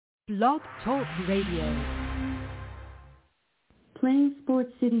Blog Talk Radio. Playing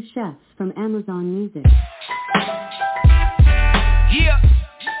Sports City Chefs from Amazon Music. Yeah.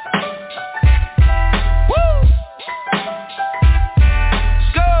 Woo.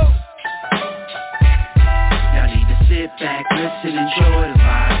 Let's go. Y'all need to sit back, listen, enjoy the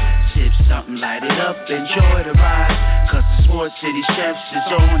vibe. Sip something, light it up, enjoy the ride. Cause the Sports City Chefs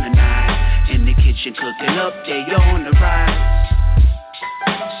is on tonight. In the kitchen cooking up, they on the rise.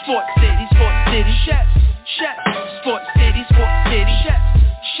 Sports City Chefs, chefs. Sports City Chefs,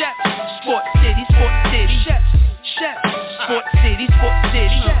 chefs. Sports City Chefs, chefs. Sports City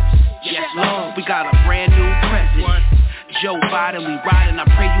chefs. Yes, Lord, we got a brand new president. Joe Biden, we riding, I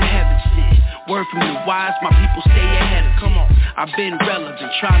pray you heaven sent. Word from the wise, my people stay ahead of. Come on, I've been relevant,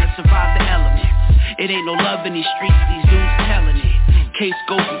 trying to survive the elements. It ain't no love in these streets, these dudes telling it. Case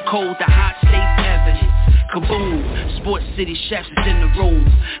go from cold to hot, states evidence. Kaboom, Sports City Chefs is in the room.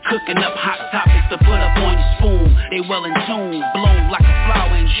 Cooking up hot topics to put up on your spoon. They well in tune, blown like a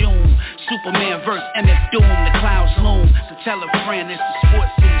flower in June. Superman verse MF Doom, the clouds loom. So tell a friend it's the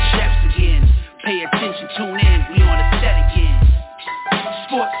Sports City Chefs again. Pay attention, tune in, we on the set again.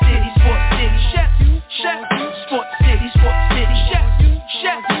 Sports City Chefs, chefs. Sports City chefs,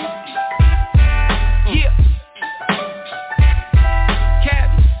 chefs. Yeah.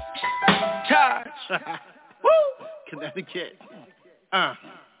 Cabby, Taj. Woo! Connecticut.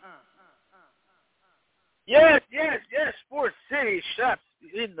 Yes, Sports City Chefs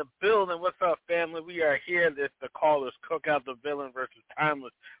in the building. What's up, family? We are here. This the callers Cookout, the villain versus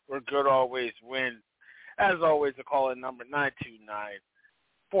Tymeless, where good always wins. As always, the caller number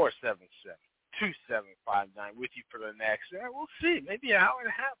 929-477-2759 with you for the next. We'll see. Maybe an hour and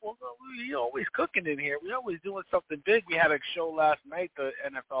a half. We're always cooking in here. We're always doing something big. We had a show last night, the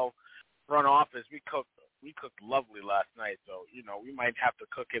NFL front office. We cooked lovely last night, so we might have to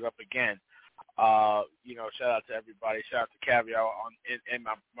cook it up again. Shout out to everybody. Shout out to Caviar and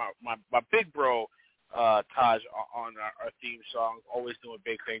my big bro Taj on our theme song. Always doing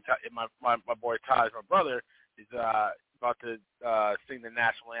big things. My boy Taj, my brother, is about to sing the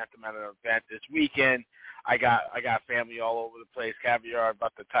national anthem at an event this weekend. I got family all over the place. Caviar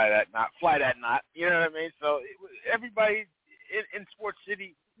about to fly that knot. You know what I mean? So everybody in Sports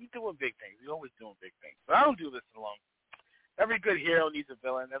City, we doing big things. We always doing big things. But I don't do this alone. Every good hero needs a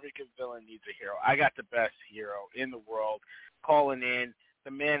villain. Every good villain needs a hero. I got the best hero in the world calling in,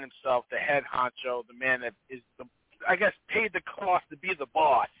 the man himself, the head honcho, the man that is, paid the cost to be the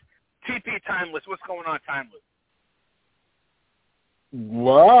boss. TP Tymeless. What's going on, Tymeless?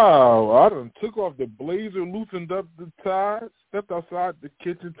 Wow, I done took off the blazer, loosened up the ties, stepped outside the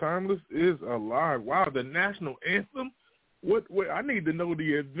kitchen. Tymeless is alive. Wow, the national anthem? What? I need to know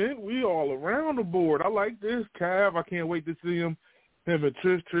the event. We all around the board. I like this. Cav, I can't wait to see him. Him and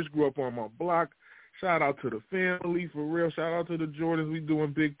Trish. Trish grew up on my block. Shout out to the family, for real. Shout out to the Jordans. We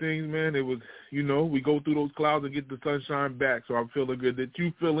doing big things, man. It was, we go through those clouds and get the sunshine back. So I'm feeling good that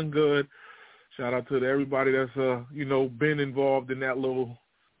you feeling good. Shout out to everybody that's, been involved in that little,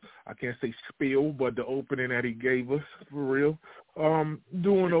 I can't say spiel, but the opening that he gave us, for real.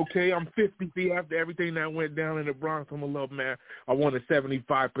 Doing okay. I'm 50 after everything that went down in the Bronx. I'm a love man. I wanted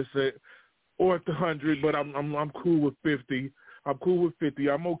 75% or 100, but I'm cool with 50. I'm cool with 50.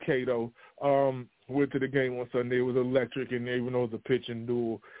 I'm okay though. Went to the game on Sunday. It was electric, and even though it was a pitching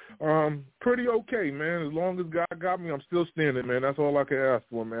duel, pretty okay, man. As long as God got me, I'm still standing, man. That's all I can ask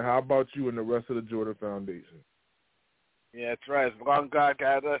for, man. How about you and the rest of the Jordan Foundation? Yeah, that's right. As long as God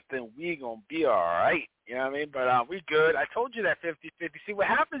got us, then we going to be all right. You know what I mean? But we good. I told you that 50-50. See, what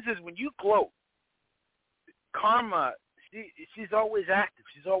happens is when you gloat, karma, she's always active.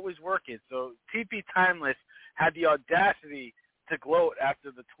 She's always working. So TP Tymeless had the audacity to gloat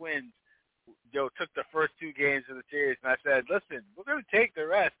after the Twins took the first two games of the series. And I said, listen, we're going to take the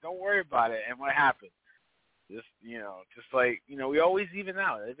rest. Don't worry about it. And what happened? We always even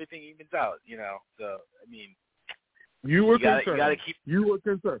out. Everything evens out, So, I mean, you were concerned. You were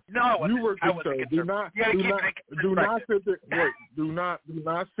concerned. No, you were concerned. Do not sit there. Wait. Do not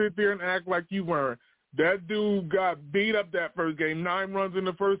sit there and act like you weren't. That dude got beat up that first game. 9 runs in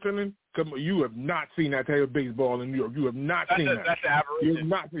the first inning. Come on, you have not seen that type of baseball in New York. You have not seen that. That's average. You have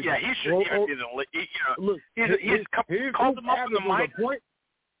not seen that. He should be look, he's called him up in the mind.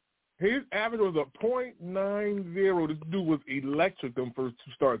 His average was a .90. This dude was electric them first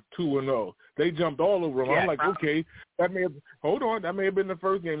to start 2-0. They jumped all over him. Yeah, I'm like, okay, that may have been the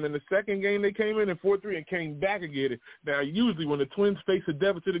first game. Then the second game they came in 4-3 and came back and get it. Now usually when the Twins face a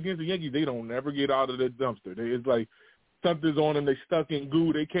deficit against the Yankees, they don't ever get out of the dumpster. It's like something's on them. They stuck in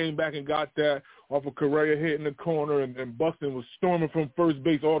goo. They came back and got that off of Correa hit in the corner, and Buxton was storming from first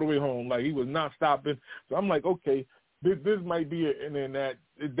base all the way home. Like, he was not stopping. So I'm like, okay, this might be it. And then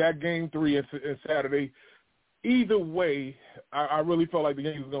that game 3 and Saturday, either way, I really felt like the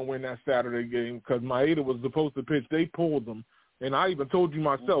Yankees was going to win that Saturday game because Maeda was supposed to pitch. They pulled them. And I even told you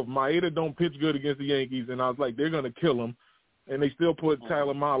myself, Maeda don't pitch good against the Yankees, and I was like, they're going to kill him. And they still put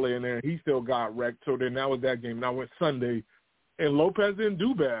Tyler Mahle in there, and he still got wrecked. So then that was that game. Now went Sunday, and Lopez didn't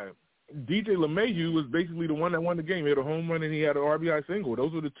do bad. DJ LeMahieu was basically the one that won the game. He had a home run, and he had an RBI single.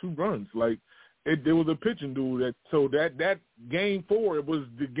 Those were the 2 runs. Like, there was a pitching dude. So that game 4, it was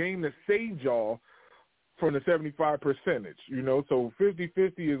the game that saved y'all from the 75 percentage, you know. So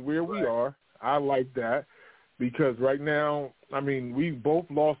 50-50 is where we are. I like that. Because right now, I mean, we both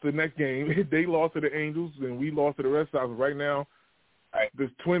lost the next game. They lost to the Angels, and we lost to the Red Sox. Right now, the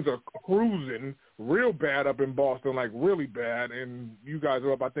Twins are cruising real bad up in Boston, like really bad, and you guys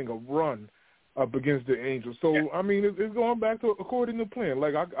are up, I think, a run up against the Angels. So, I mean, it's going back to according to plan.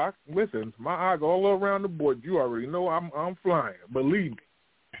 Like, I listen, my eyes all around the board. You already know I'm flying. Believe me.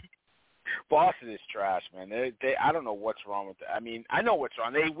 Boston is trash, man. They I don't know what's wrong with that. I mean, I know what's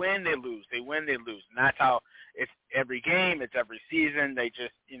wrong. They win, they lose. They win, they lose. And that's how it's every game. It's every season. They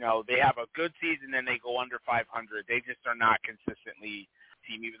just, you know, they have a good season, then they go under 500. They just are not consistently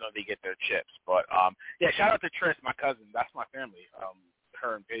team, even though they get their chips. But, yeah, shout out to Trish, my cousin. That's my family,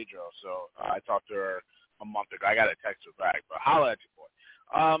 her and Pedro. So I talked to her a month ago. I got to text her back. But holla at you, boy.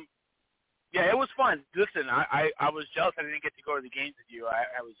 Yeah, it was fun. Listen, I was jealous I didn't get to go to the games with you.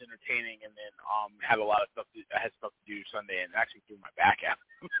 I was entertaining, and then had a lot of stuff. I had stuff to do Sunday, and actually threw my back out.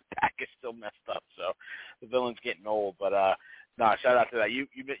 My back is still messed up, so the villain's getting old. But no, shout out to that. You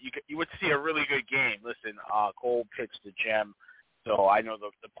would see a really good game. Listen, Cole pitched the gem, so I know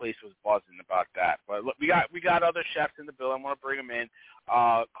the place was buzzing about that. But look, we got other chefs in the building. I want to bring them in.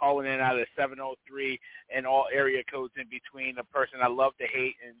 Calling in out of 703 and all area codes in between, a person I love to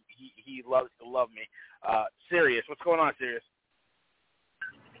hate and he loves to love me. Sirius, what's going on, Sirius?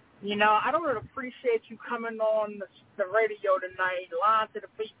 You know, I don't really appreciate you coming on the radio tonight, lying to the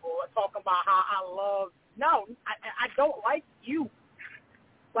people, and talking about how I love. No, I don't like you.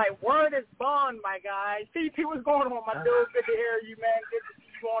 Like, word is bond, my guy. CP, what's going on, my dude? Good to hear you, man. Good to see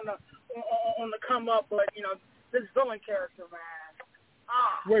you on the come up, but you know, this villain character, man.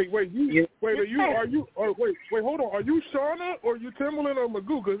 Wait, hold on. Are you Shauna or you Timberland or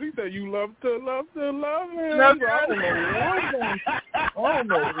Magoo? Because he said you love him. I don't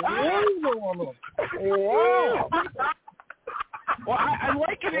know what's going on. Wow. Well, I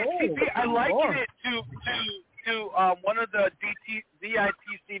liken it. I liken it to one of the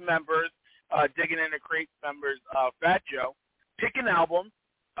DITC members, Digging in the Crates members, Fat Joe. Pick an album,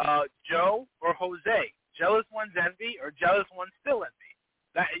 Joe or Jose. Jealous one's envy or jealous one's still envy.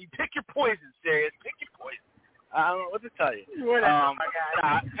 You pick your poison, Sirius. Pick your poison. I don't know what to tell you. No,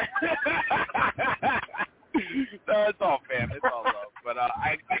 it's all fam. It's all love. But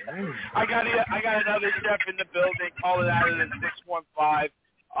I got another chef in the building. Call it out of the 615.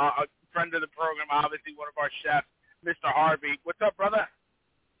 A friend of the program, obviously one of our chefs, Mr. Harvey. What's up, brother?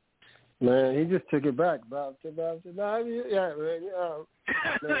 Man, he just took it back. Man,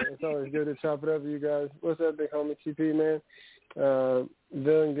 it's always good to chop it up with you guys. What's up, big homie TP, man?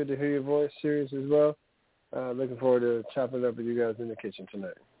 Dylan, good to hear your voice. Serious as well. Looking forward to chopping it up with you guys in the kitchen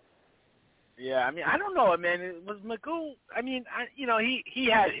tonight. Yeah, I mean, I don't know, man. It was Magoo. I mean, he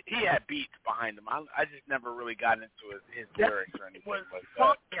had beats behind him. I just never really got into his lyrics or anything like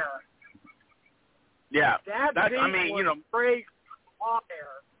that. Yeah, that's. I mean, you know, fire.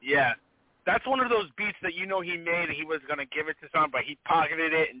 Yeah. That's one of those beats that he made and he was going to give it to someone, but he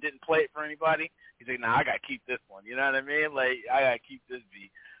pocketed it and didn't play it for anybody. He's like, nah, I got to keep this one. You know what I mean? Like, I got to keep this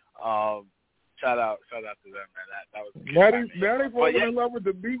beat. Shout out to them, man. That was now they falling in love with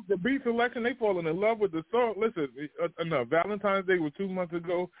the beat selection. They falling in love with the song. Listen, enough. Valentine's Day was 2 months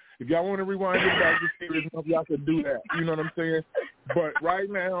ago. If y'all want to rewind it back to serious enough, y'all can do that. You know what I'm saying? But right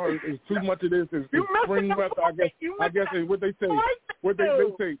now, it's too much of this. It's spring weather. I guess what they say. What they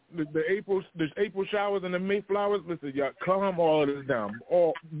say. The April showers and the May flowers. Listen, y'all, calm all of this down.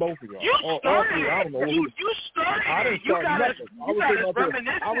 Both of y'all. You started. I don't know. You started. I didn't start nothing.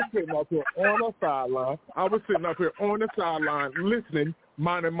 I was sitting up here on the sideline. I was sitting up here on the sideline listening,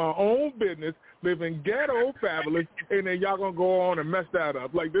 minding my own business, living ghetto fabulous, and then y'all gonna go on and mess that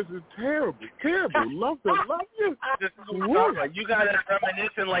up. Like, this is terrible. Love you. This is what like, you got us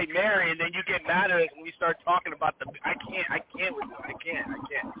reminiscing like Mary, and then you get mad at us when we start talking about the. I can't with this. I can't.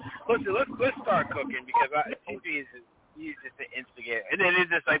 Listen, let's start cooking because TP is he's just an instigator. And then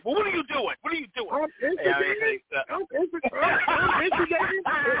it's just like, well, what are you doing? What are you doing?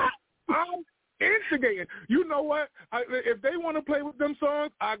 I'm instigating. You know what? If they want to play with them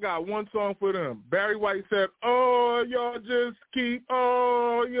songs, I got one song for them. Barry White said, "Oh, y'all just keep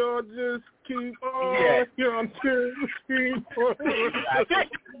on. Y'all just keep on. Yeah. Y'all just keep on."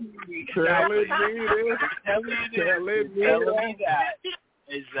 Telling me that.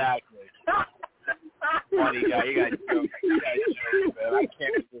 Exactly. Funny guy. You got jokes, man. I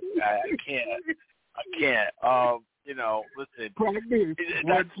can't with this guy. I can't. You know, listen.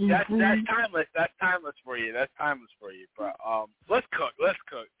 That's timeless. That's timeless for you. That's timeless for you. But let's cook.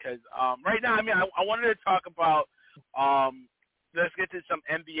 Because right now, I mean, I wanted to talk about. Let's get to some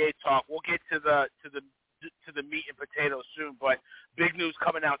NBA talk. We'll get to the meat and potatoes soon. But big news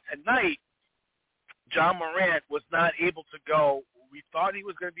coming out tonight. John Morant was not able to go. We thought he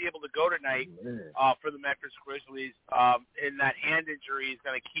was going to be able to go tonight for the Memphis Grizzlies. And that hand injury is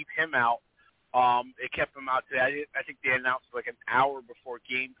going to keep him out. It kept him out today. I think they announced like an hour before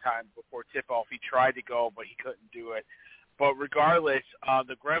game time, before tip-off. He tried to go, but he couldn't do it. But regardless,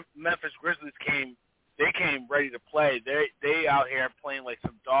 the Memphis Grizzlies came ready to play. They out here playing like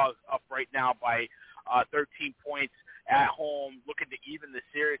some dogs, up right now by 13 points at home, looking to even the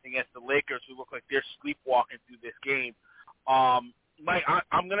series against the Lakers, who look like they're sleepwalking through this game. Mike,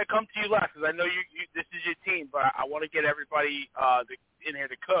 I'm going to come to you last because I know you this is your team, but I want to get everybody in here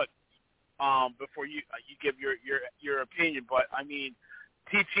to cook before you give your opinion. But, I mean,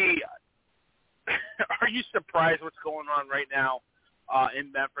 TT, are you surprised what's going on right now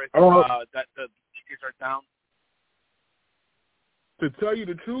in Memphis that the Lakers are down? To tell you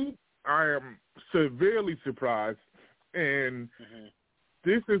the truth, I am severely surprised. And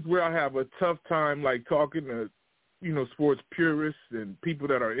this is where I have a tough time, like, talking to, you know, sports purists and people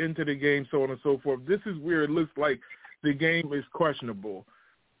that are into the game, so on and so forth. This is where it looks like the game is questionable.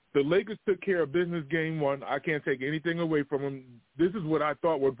 The Lakers took care of business game one. I can't take anything away from them. This is what I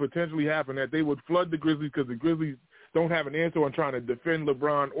thought would potentially happen, that they would flood the Grizzlies because the Grizzlies don't have an answer on trying to defend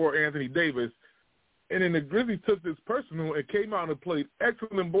LeBron or Anthony Davis. And then the Grizzlies took this personal and came out and played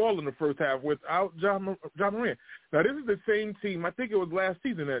excellent ball in the first half without John Morant. Now, this is the same team. I think it was last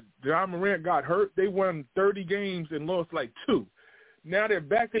season that John Morant got hurt. They won 30 games and lost like 2. Now they're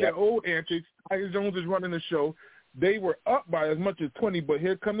back to their old antics. Tyus Jones is running the show. They were up by as much as 20, but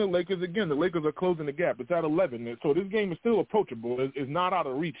here come the Lakers again. The Lakers are closing the gap. It's at 11. So this game is still approachable. It's not out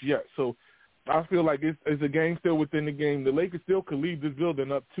of reach yet. So I feel like it's a game still within the game. The Lakers still could leave this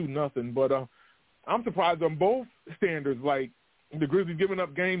building up 2-0, but I'm surprised on both standards. Like, the Grizzlies giving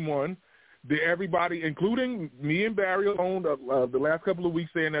up game one. Everybody, including me and Barry alone, the last couple of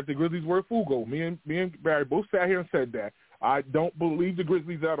weeks saying that the Grizzlies were a fugo. Me and Barry both sat here and said that. I don't believe the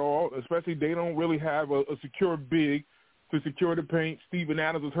Grizzlies at all, especially they don't really have a secure big to secure the paint. Steven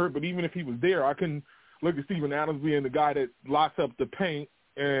Adams was hurt, but even if he was there, I couldn't look at Steven Adams being the guy that locks up the paint.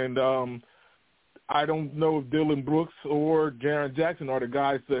 And I don't know if Dylan Brooks or Jaren Jackson are the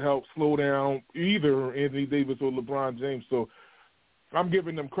guys to help slow down either Anthony Davis or LeBron James. So I'm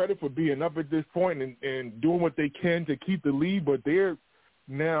giving them credit for being up at this point and doing what they can to keep the lead, but they're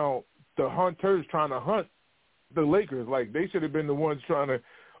now the hunters trying to hunt the Lakers. Like, they should have been the ones trying to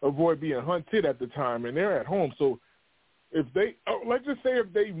avoid being hunted at the time, and they're at home. So if they let's just say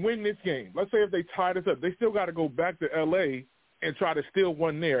if they win this game, let's say if they tie this up, they still got to go back to L.A. and try to steal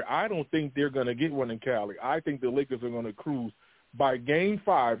one there. I don't think they're going to get one in Cali. I think the Lakers are going to cruise. By Game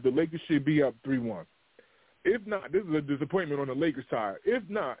 5, the Lakers should be up 3-1. If not, this is a disappointment on the Lakers side. If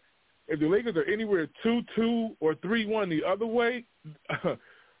not, if the Lakers are anywhere 2-2 or 3-1 the other way,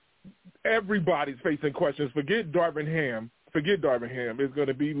 everybody's facing questions. Forget Darvin Ham. It's going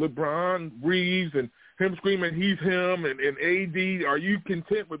to be LeBron, Reeves, and him screaming he's him, and AD. Are you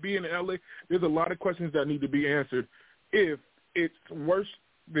content with being in L.A.? There's a lot of questions that need to be answered if it's worse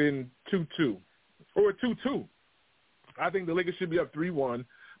than 2-2 or 2-2. I think the Lakers should be up 3-1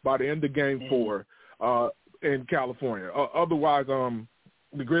 by the end of Game 4 in California. Otherwise,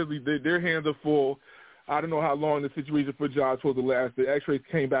 the Grizzlies, their hands are full. I don't know how long the situation for Ja is supposed to last. The X-rays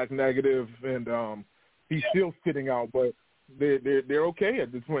came back negative, and he's still sitting out. But they're okay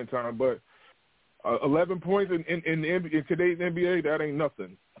at this point in time. But 11 points in today's NBA, that ain't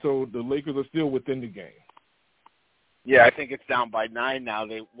nothing. So the Lakers are still within the game. Yeah, I think it's down by 9 now.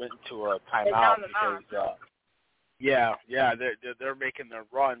 They went into a timeout because they're making their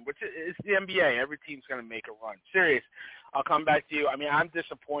run, which is the NBA. Every team's going to make a run. Serious. I'll come back to you. I mean, I'm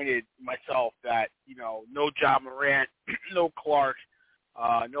disappointed myself that, you know, no John Morant, no Clark,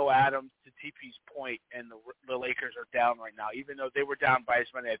 no Adams, to TP's point, and the Lakers are down right now. Even though they were down by as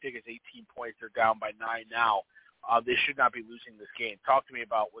many, I think it's 18 points, they're down by 9 now they should not be losing this game. Talk to me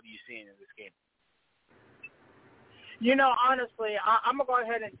about what are you seeing in this game. Honestly, I'm going to go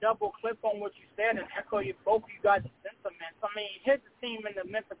ahead and double-click on what you said and echo both of you guys' sentiments. I mean, here's a team in the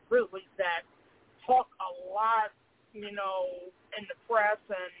Memphis Grizzlies that talk a lot, in the press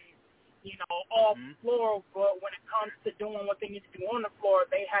and, off floor, but when it comes to doing what they need to do on the floor,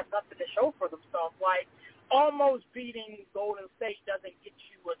 they have nothing to show for themselves. Like, almost beating Golden State doesn't get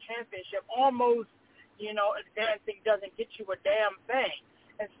you a championship. Almost, advancing doesn't get you a damn thing.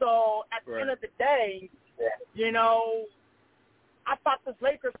 And so at the end of the day, I thought this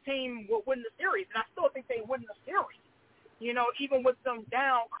Lakers team would win the series, and I still think they win the series, even with them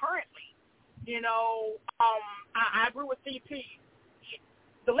down currently. I agree with CP.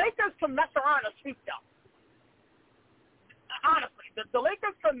 The Lakers can mess around and sweep them. Honestly, the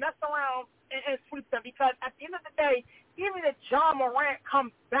Lakers can mess around and sweep them because at the end of the day, even if John Morant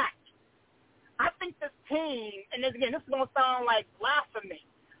comes back, I think this team, and again, this is going to sound like blasphemy,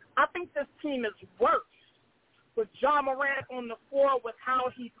 I think this team is worse with John Morant on the floor with how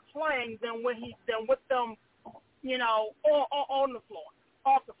he's playing than with them, on the floor,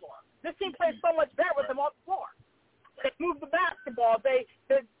 off the floor. This team plays so much better with them off the floor. They move the basketball. The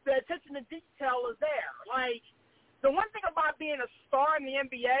attention to detail is there. Like, the one thing about being a star in the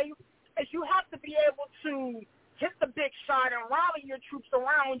NBA is you have to be able to hit the big shot and rally your troops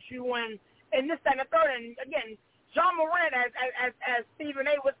around you and this, that, and the third. And, again, John Morant, as Stephen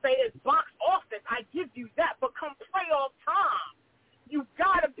A. would say, is box office. I give you that. But come playoff time, you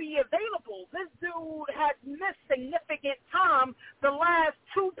got to be available. This dude has missed significant time the last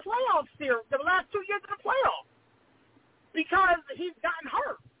two playoff series, the last 2 years of the playoffs, because he's gotten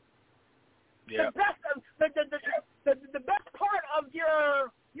hurt. Yeah. The best part of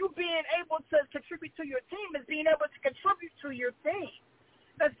you being able to contribute to your team is being able to contribute to your team.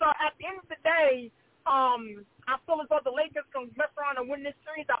 And so at the end of the day, I feel as though the Lakers can mess around and win this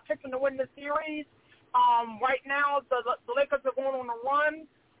series. I picked them to win this series. Right now, the Lakers are going on a run.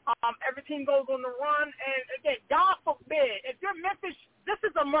 Every team goes on the run. And, again, God forbid, if you're Memphis, this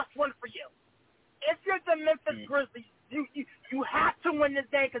is a must-win for you. If you're the Memphis Grizzlies, you have to win this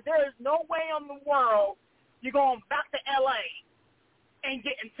game because there is no way in the world you're going back to L.A. and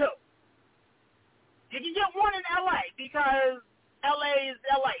getting two. You can get one in L.A. because L.A. is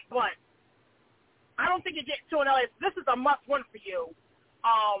L.A., but I don't think you get two in L.A. So this is a must-win for you.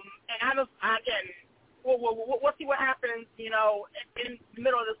 And we'll see what happens, in the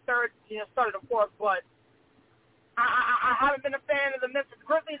middle of the third, start of the fourth. But I haven't been a fan of the Memphis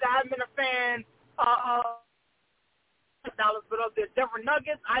Grizzlies. I haven't been a fan of Dallas, but of the Denver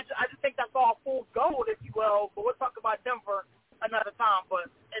Nuggets. I just think that's all full gold, if you will. But we'll talk about Denver another time. But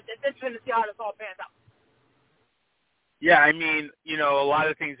it's interesting to see how this all pans out. Yeah, I mean, a lot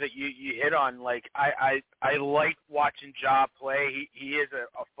of things that you hit on, like I like watching Ja play. He is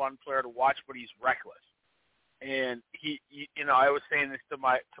a fun player to watch, but he's reckless. And he I was saying this to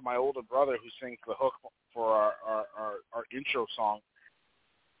my older brother who sings the hook for our intro song.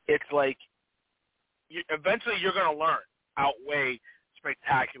 It's like eventually you're going to learn outweigh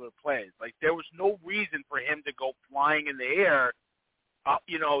spectacular plays. Like there was no reason for him to go flying in the air.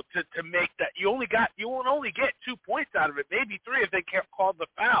 To make that, you won't only get 2 points out of it, maybe 3 if they can't call the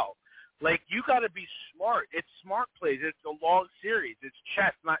foul. Like, you got to be smart. It's smart plays. It's a long series. It's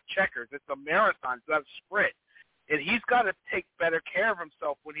chess, not checkers. It's a marathon. It's not a sprint. And he's got to take better care of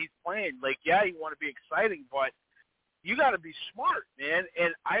himself when he's playing. Like, yeah, you want to be exciting, but you got to be smart, man.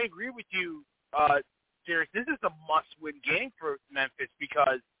 And I agree with you, Darius. This is a must-win game for Memphis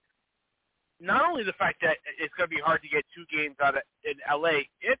because not only the fact that it's going to be hard to get 2 games out of in L.A.,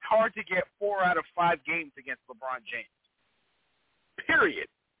 it's hard to get 4 out of 5 games against LeBron James. Period.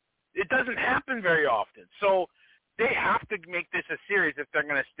 It doesn't happen very often. So they have to make this a series if they're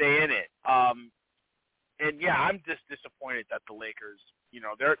going to stay in it. And, yeah, I'm just disappointed that the Lakers,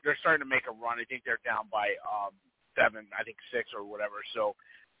 they're starting to make a run. I think they're down by 7, I think 6 or whatever. So,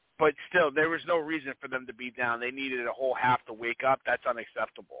 but still, there was no reason for them to be down. They needed a whole half to wake up. That's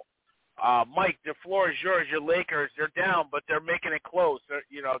unacceptable. Mike, the floor is yours. Your Lakers, they're down, but they're making it close. They're,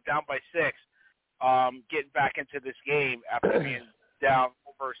 down by 6, getting back into this game after being down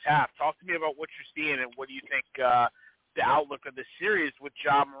first half. Talk to me about what you're seeing and what do you think the outlook of the series with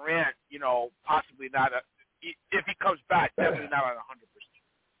Ja Morant, possibly not if he comes back, definitely not on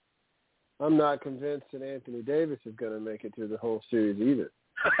 100%. I'm not convinced that Anthony Davis is going to make it through the whole series either.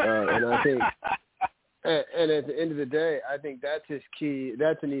 And I think and at the end of the day, I think that's his key.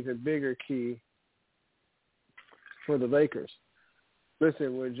 That's an even bigger key for the Lakers.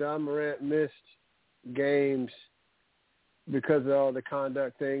 Listen, when John Morant missed games because of all the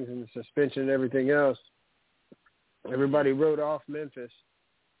conduct things and the suspension and everything else, everybody wrote off Memphis,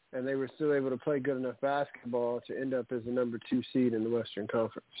 and they were still able to play good enough basketball to end up as the number 2 seed in the Western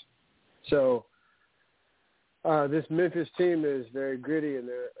Conference. So this Memphis team is very gritty, and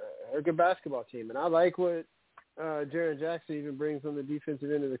they're a good basketball team. And I like what Jaren Jackson even brings on the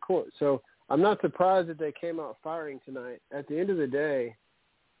defensive end of the court. So I'm not surprised that they came out firing tonight. At the end of the day,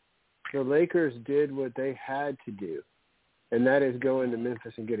 the Lakers did what they had to do, and that is go into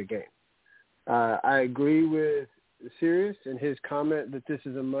Memphis and get a game. I agree with Sirius in his comment that this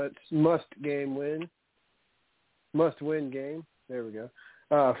is a must-win game. There we go.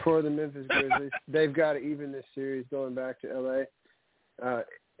 For the Memphis Grizzlies. They've got to even this series going back to L.A.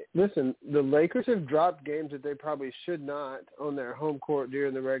 Listen, the Lakers have dropped games that they probably should not on their home court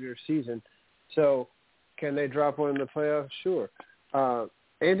during the regular season. So can they drop one in the playoffs? Sure.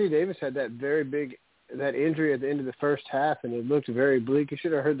 Anthony Davis had that injury at the end of the first half, and it looked very bleak. You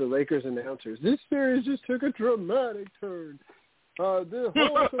should have heard the Lakers announcers. This series just took a dramatic turn. The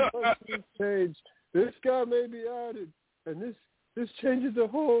whole complexion changed. This guy may be added, and this changes the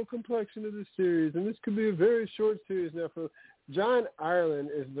whole complexion of the series, and this could be a very short series. Now, for John Ireland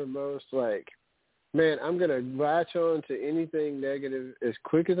is the most man, I'm going to latch on to anything negative as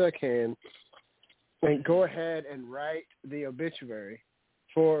quick as I can and go ahead and write the obituary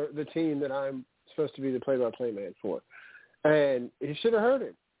for the team that I'm supposed to be the play-by-play man for. And he should have heard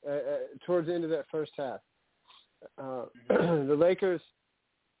him towards the end of that first half. The Lakers,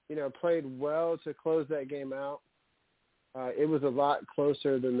 played well to close that game out. It was a lot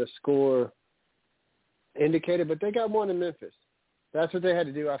closer than the score indicated, but they got one in Memphis. That's what they had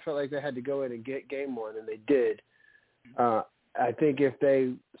to do. I felt like they had to go in and get game one, and they did. I think if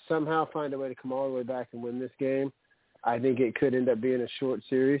they somehow find a way to come all the way back and win this game, I think it could end up being a short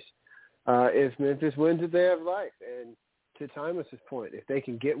series. If Memphis wins it, they have life. And to Tymeless's point, if they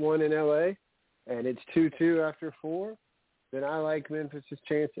can get one in L.A. and it's 2-2 after 4, then I like Memphis's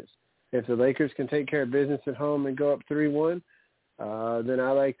chances. If the Lakers can take care of business at home and go up 3-1, then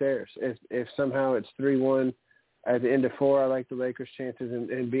I like theirs. If somehow it's 3-1 at the end of 4, I like the Lakers' chances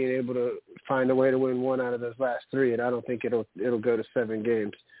in being able to find a way to win one out of those last 3, and I don't think it'll go to 7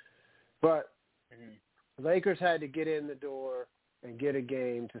 games. But the Lakers had to get in the door and get a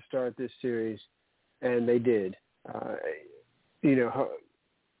game to start this series, and they did.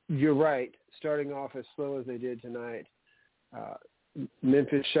 You're right, starting off as slow as they did tonight.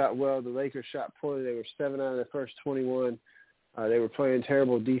 Memphis shot well. The Lakers shot poorly. They were 7 out of the first 21. They were playing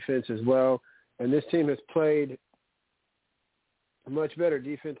terrible defense as well. And this team has played much better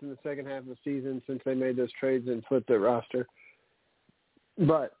defense in the second half of the season since they made those trades and flipped their roster.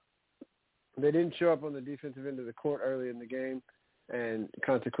 But they didn't show up on the defensive end of the court early in the game, and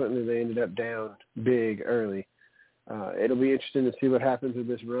consequently they ended up down big early. It'll be interesting to see what happens with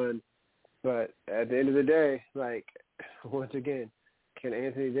this run. But at the end of the day, once again, can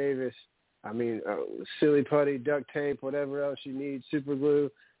Anthony Davis, silly putty, duct tape, whatever else you need, super glue,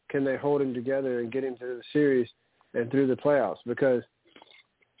 can they hold him together and get him through the series and through the playoffs? Because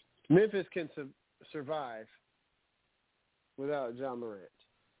Memphis can survive without John Morant.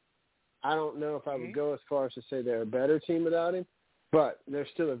 I don't know if I would go as far as to say they're a better team without him, but they're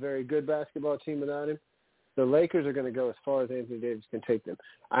still a very good basketball team without him. The Lakers are going to go as far as Anthony Davis can take them.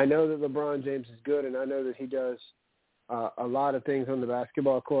 I know that LeBron James is good, and I know that he does a lot of things on the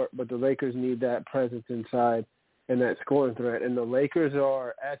basketball court, but the Lakers need that presence inside and that scoring threat. And the Lakers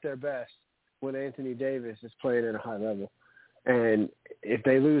are at their best when Anthony Davis is playing at a high level. And if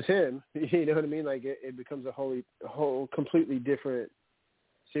they lose him, you know what I mean? It becomes a whole completely different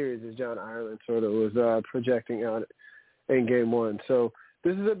series, as John Ireland sort of was projecting out in game 1. So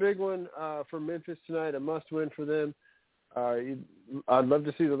this is a big one for Memphis tonight, a must-win for them. I'd love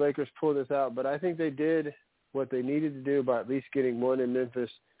to see the Lakers pull this out, but I think they did what they needed to do by at least getting one in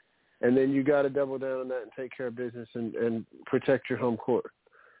Memphis, and then you got to double down on that and take care of business and protect your home court.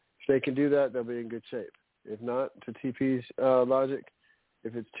 If they can do that, they'll be in good shape. If not, to TP's logic,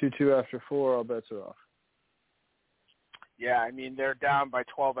 if it's 2-2 after 4, all bets are off. Yeah, they're down by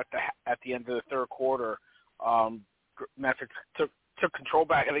 12 at the end of the third quarter. Memphis took control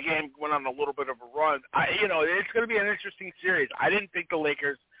back of the game, went on a little bit of a run. It's going to be an interesting series. I didn't think the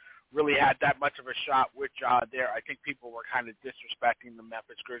Lakers really had that much of a shot with Ja there. I think people were kind of disrespecting the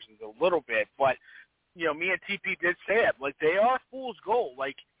Memphis Grizzlies a little bit, but me and TP did say it. They are fool's gold.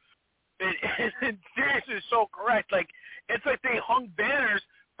 Sirius is so correct. It's like they hung banners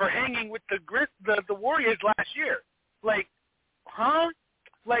for hanging with the Warriors last year. Huh?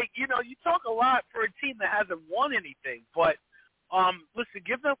 You talk a lot for a team that hasn't won anything, but listen,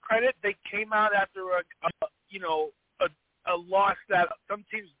 give them credit. They came out after a loss that some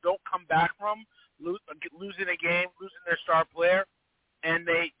teams don't come back from, losing a game, losing their star player, and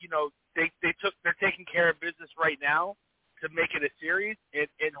they're taking care of business right now to make it a series,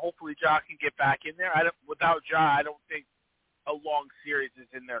 and hopefully Ja can get back in there. Without Ja, I don't think a long series is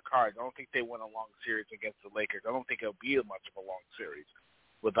in their cards. I don't think they win a long series against the Lakers. I don't think it'll be much of a long series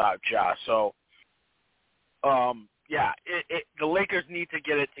without Ja. So, the Lakers need to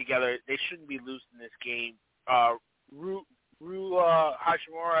get it together. They shouldn't be losing this game. Rui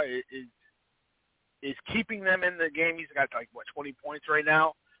Hachimura is keeping them in the game. He's got 20 points right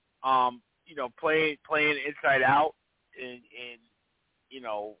now. Playing inside out, and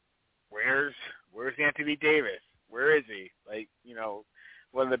where's Anthony Davis? Where is he?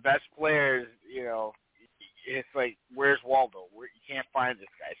 One of the best players. It's like, where's Waldo? You can't find this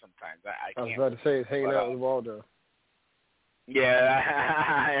guy sometimes. I was about to say he's hanging out with Waldo.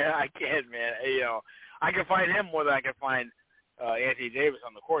 Yeah, I can, man. I can find him more than I can find Anthony Davis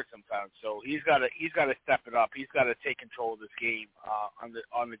on the court sometimes. So he's got to step it up. He's got to take control of this game on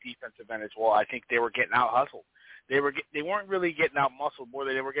the defensive end as well. I think they were getting out hustled. They weren't really getting out muscled more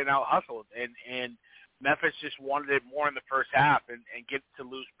than they were getting out hustled, and Memphis just wanted it more in the first half and get to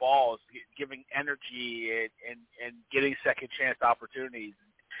loose balls, giving energy and getting second chance opportunities.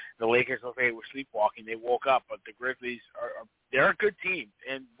 The Lakers, okay, were sleepwalking. They woke up, but the Grizzlies they're a good team,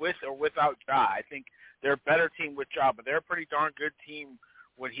 and with or without Ja. I think they're a better team with Ja, but they're a pretty darn good team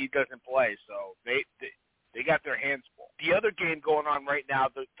when he doesn't play. So they got their hands full. The other game going on right now,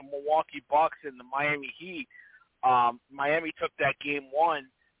 the Milwaukee Bucks and the Miami Heat. Miami took that game 1.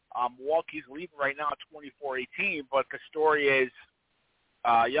 Milwaukee's leading right now at 24-18, but the story is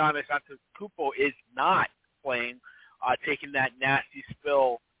Giannis Antetokounmpo is not playing, taking that nasty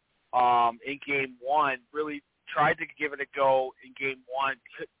spill in Game 1. Really tried to give it a go in Game 1,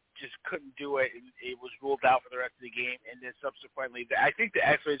 just couldn't do it, and it was ruled out for the rest of the game. And then subsequently, I think the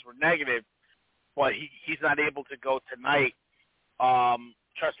X-rays were negative, but he's not able to go tonight.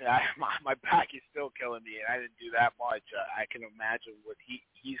 Trust me, my back is still killing me, and I didn't do that much. I can imagine what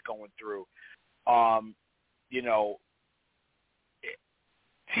he's going through.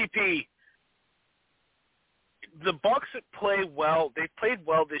 TP, the Bucks play well. They played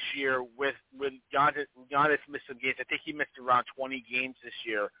well this year when Giannis missed some games. I think he missed around 20 games this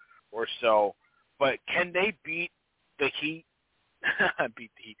year or so. But can they beat the Heat?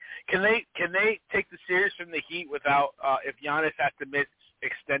 Beat the Heat. Can they take the series from the Heat without if Giannis has to miss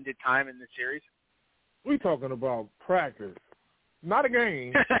extended time in the series? We're talking about practice, not a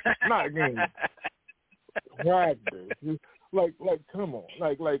game. Not a game. Practice. Like, come on.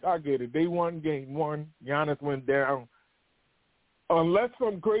 Like, I get it. They won Game 1. Giannis went down. Unless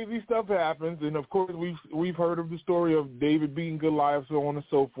some crazy stuff happens, and of course we've heard of the story of David beating Goliath, so on and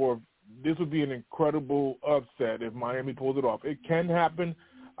so forth. This would be an incredible upset if Miami pulls it off. It can happen.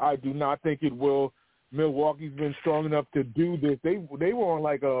 I do not think it will. Milwaukee's been strong enough to do this. They were on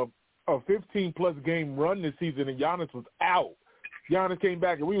like a 15-plus game run this season, and Giannis was out. Giannis came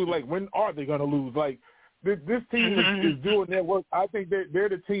back, and we were like, when are they going to lose? Like, this team is doing their work. I think they're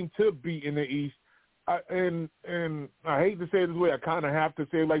the team to beat in the East. And I hate to say it this way. I kind of have to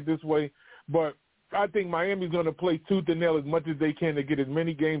say it like this way. But I think Miami's going to play tooth and nail as much as they can to get as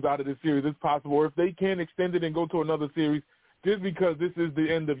many games out of this series as possible. Or if they can extend it and go to another series, just because this is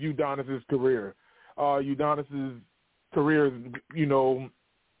the end of Udonis's career. Udonis's career, he's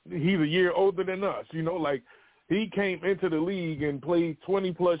a year older than us. Like, he came into the league and played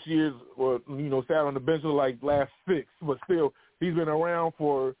 20-plus years or, sat on the bench for like last 6. But still, he's been around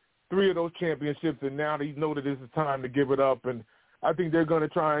for 3 of those championships, and now they know that this is time to give it up. And I think they're going to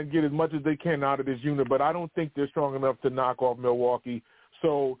try and get as much as they can out of this unit, but I don't think they're strong enough to knock off Milwaukee.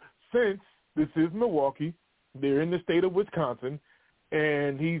 So since this is Milwaukee, they're in the state of Wisconsin,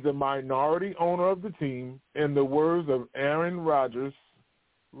 and he's a minority owner of the team. In the words of Aaron Rodgers,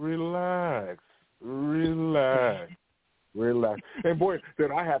 relax. And boy,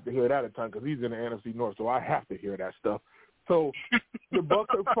 then I have to hear that at times because he's in the NFC North, so I have to hear that stuff. So the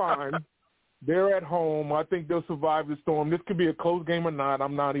Bucks are fine. They're at home. I think they'll survive the storm. This could be a close game or not.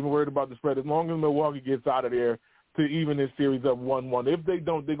 I'm not even worried about the spread as long as Milwaukee gets out of there to even this series up 1-1. If they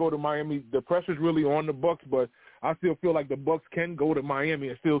don't, they go to Miami. The pressure's really on the Bucks, but I still feel like the Bucks can go to Miami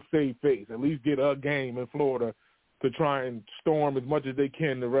and still save face, at least get a game in Florida to try and storm as much as they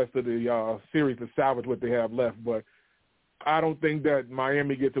can the rest of the series to salvage what they have left. But I don't think that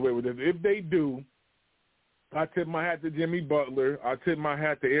Miami gets away with it. If they do, I tip my hat to Jimmy Butler. I tip my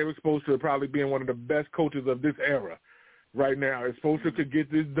hat to Eric Spoelstra probably being one of the best coaches of this era right now. If Spoelstra could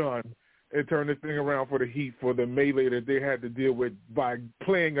get this done and turn this thing around for the Heat, for the melee that they had to deal with by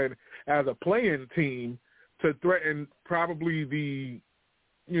playing as a playing team to threaten probably the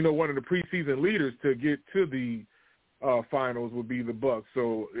one of the preseason leaders to get to the finals would be the Bucks.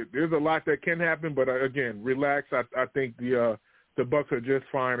 So there's a lot that can happen, but again, relax. I think the Bucks are just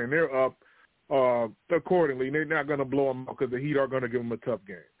fine, and they're up accordingly. They're not going to blow them out because the Heat are going to give them a tough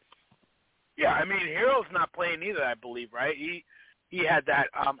game. Yeah, I mean, Hero's not playing either, I believe, right? He had that.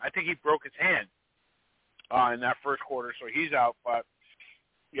 I think he broke his hand in that first quarter, so he's out. But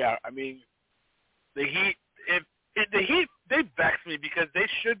yeah, I mean, the Heat. The Heat, they vex me because they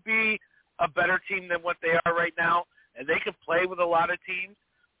should be a better team than what they are right now, and they can play with a lot of teams.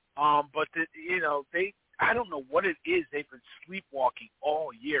 But I don't know what it is. They've been sleepwalking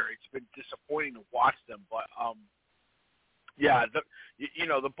all year. It's been disappointing to watch them. But yeah,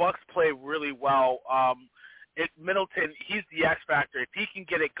 the Bucks play really well. Middleton, he's the X factor. If he can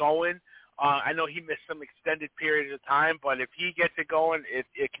get it going, I know he missed some extended periods of time, but if he gets it going, it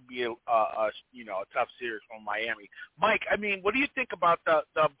can be a tough series from Miami. Mike, I mean, what do you think about the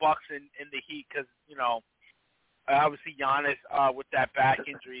Bucks and the Heat? Because obviously Giannis with that back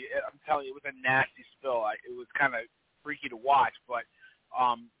injury, I'm telling you, it was a nasty spill. It was kind of freaky to watch. But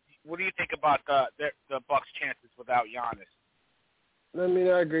what do you think about the Bucks' chances without Giannis? I mean,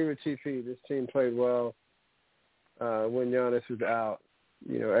 I agree with TP. This team played well when Giannis was out.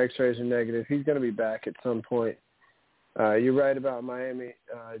 X-rays are negative. He's going to be back at some point. You're right about Miami.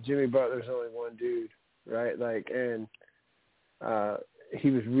 Jimmy Butler's only one dude, right? And he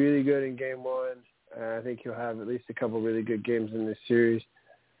was really good in game one. I think he'll have at least a couple really good games in this series.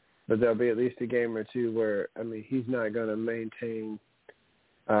 But there'll be at least a game or two where, he's not going to maintain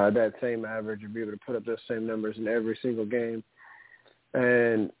that same average or be able to put up those same numbers in every single game.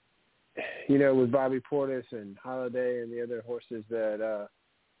 And with Bobby Portis and Holiday and the other horses that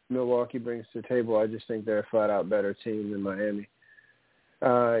Milwaukee brings to the table, I just think they're a flat-out better team than Miami.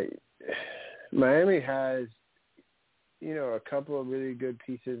 Miami has, a couple of really good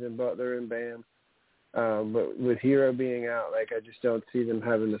pieces in Butler and Bam. But with Hero being out, I just don't see them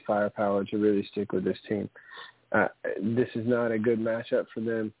having the firepower to really stick with this team. This is not a good matchup for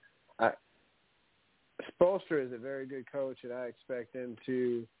them. Spoelstra is a very good coach, and I expect him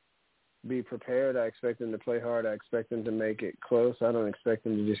to be prepared. I expect them to play hard. I expect them to make it close. I don't expect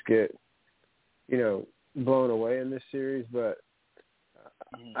them to just get, blown away in this series. But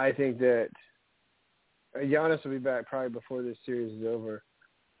I think that Giannis will be back probably before this series is over.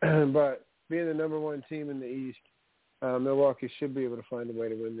 But being the number one team in the East, Milwaukee should be able to find a way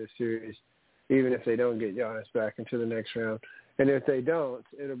to win this series, even if they don't get Giannis back into the next round. And if they don't,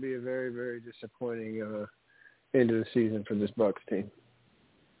 it'll be a very, very disappointing end of the season for this Bucks team.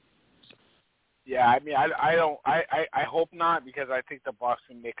 Yeah, I hope not, because I think the Bucks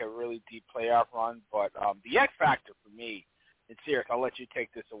can make a really deep playoff run. But the X factor for me, and serious, I'll let you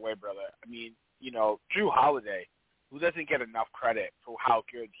take this away, brother. Drew Holiday, who doesn't get enough credit for how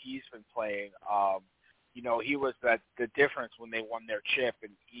good he's been playing. He was the difference when they won their chip,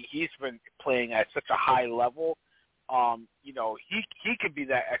 and he's been playing at such a high level. He could be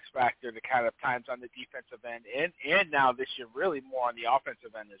that X factor to kind of times on the defensive end, and now this year really more on the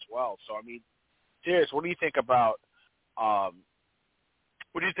offensive end as well. So serious, what do you think about the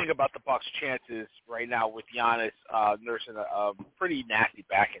Bucks' chances right now with Giannis nursing a pretty nasty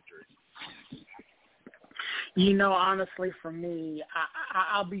back injury? Honestly, for me,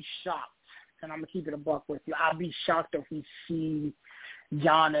 I'll be shocked, and I'm gonna keep it a buck with you. I'll be shocked if we see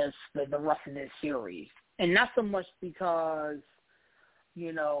Giannis the rest of this series. And not so much because,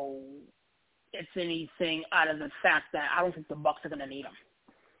 it's anything out of the fact that I don't think the Bucks are going to need him.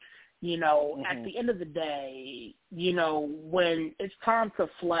 At the end of the day, when it's time to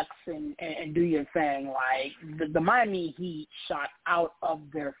flex and do your thing, the Miami Heat shot out of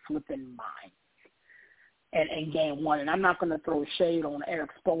their flipping mind in game one. And I'm not going to throw shade on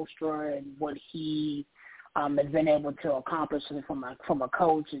Eric Spoelstra and what he has been able to accomplish from a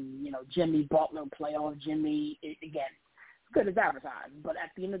coach, and Jimmy Butler, playoff Jimmy, again, good as advertised. But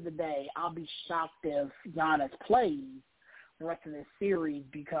at the end of the day, I'll be shocked if Giannis plays the rest of this series,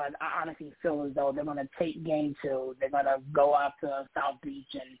 because I honestly feel as though they're going to take game two. They're going to go out to South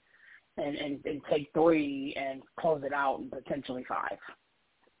Beach and take three and close it out and potentially five.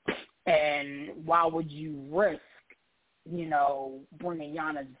 And why would you risk bringing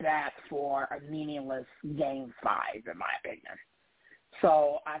Giannis back for a meaningless game five, in my opinion?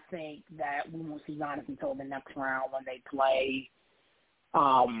 So I think that we won't see Giannis until the next round when they play,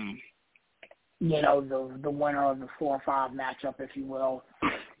 the winner of the 4 or 5 matchup, if you will.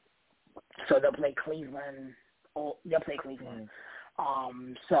 So they'll play Cleveland. So it'll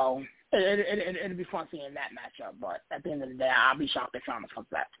be fun seeing that matchup. But at the end of the day, I'll be shocked if Giannis comes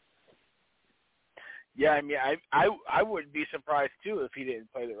back. Yeah, I mean, I wouldn't be surprised too if he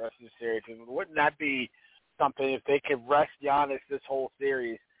didn't play the rest of the series. And wouldn't that be something if they could rest Giannis this whole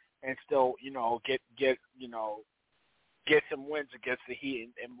series and still, get some wins against the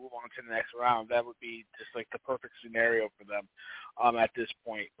Heat and move on to the next round? That would be just like the perfect scenario for them at this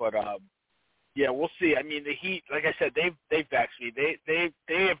point. But yeah, we'll see. I mean, the Heat, like I said, they've actually they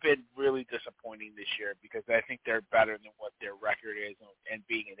have been really disappointing this year because I think they're better than what their record is, and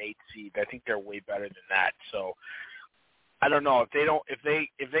being an 8th seed, I think they're way better than that. So I don't know if they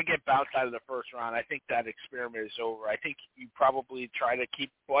get bounced out of the first round. I think that experiment is over. I think you probably try to keep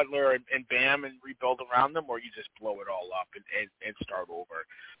Butler and Bam and rebuild around them, or you just blow it all up and start over.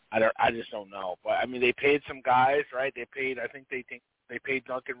 I just don't know. But I mean, they paid some guys, right? They paid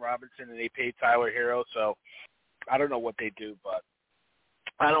Duncan Robinson and they paid Tyler Hero. So I don't know what they do, but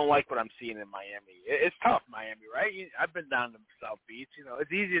I don't like what I'm seeing in Miami. It's tough, Miami, right? I've been down to South Beach.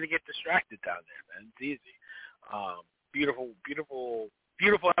 It's easy to get distracted down there, man. It's easy. Beautiful, beautiful,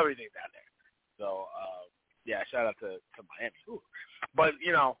 beautiful everything down there. So, yeah, shout out to Miami. Ooh. But,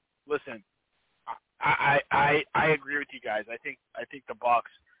 listen, I agree with you guys. I think the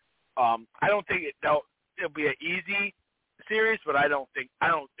Bucks, I don't think it'll be an easy series, but I don't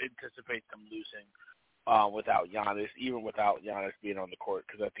anticipate them losing without Giannis, even without Giannis being on the court,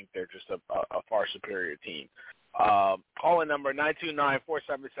 because I think they're just a far superior team. Call-in number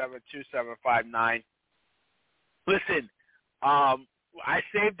 929-477-2759. Listen, I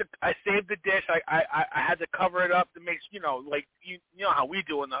saved the dish. I had to cover it up to make you know how we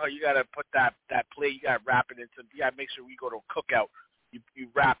do in the hood. You got to put that plate. You got to wrap it into. You got to make sure we go to a cookout. You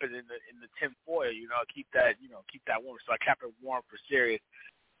wrap it in the tin foil. Keep that warm. So I kept it warm for serious,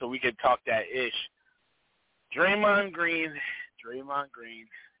 so we could talk that ish. Draymond Green.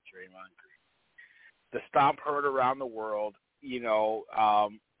 The stomp heard around the world.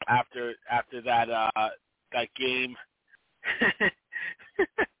 After that game,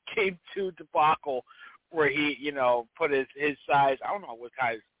 game 2 debacle, where he, put his size. I don't know what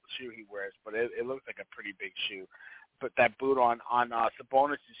size shoe he wears, but it looks like a pretty big shoe. Put that boot on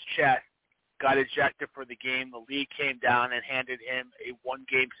Sabonis' chest, got ejected for the game. The league came down and handed him a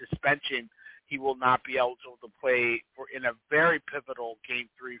 1-game suspension. He will not be eligible to play in a very pivotal Game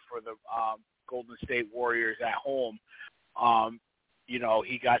 3 for the Golden State Warriors at home.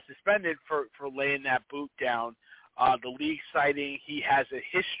 He got suspended for laying that boot down. The league citing he has a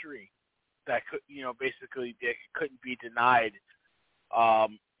history that could, basically couldn't be denied,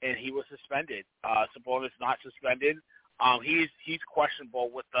 and he was suspended. Sabonis not suspended. He's questionable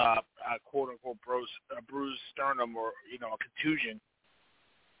with quote unquote bruised sternum or a contusion.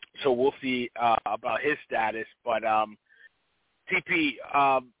 So we'll see about his status. But TP,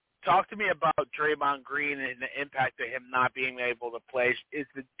 talk to me about Draymond Green and the impact of him not being able to play. Is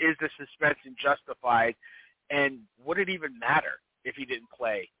the suspension justified, and would it even matter if he didn't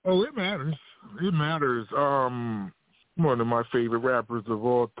play? Oh, it matters. It matters. One of my favorite rappers of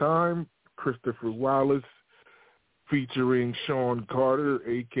all time, Christopher Wallace, featuring Sean Carter,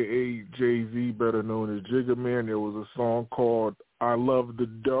 a.k.a. Jay-Z, better known as Jigga Man. There was a song called I Love the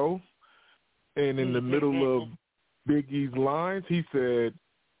Dough, and in the middle of Biggie's lines, he said,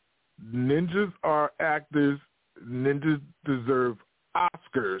 ninjas are actors, ninjas deserve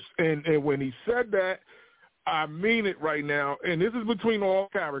Oscars. And when he said that, I mean it right now, and this is between all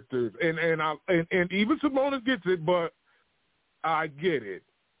characters, and even Sabonis gets it, but I get it.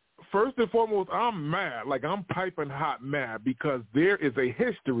 First and foremost, I'm mad, like I'm piping hot mad, because there is a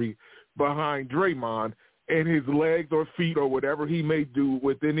history behind Draymond and his legs or feet or whatever he may do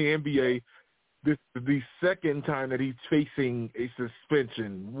within the NBA. This is the second time that he's facing a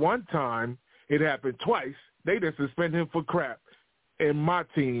suspension. One time, it happened twice. They didn't suspend him for crap, and my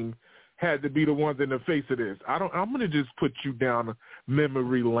team had to be the ones in the face of this. I'm going to just put you down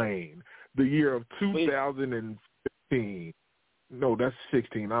memory lane. The year of 2015. No, that's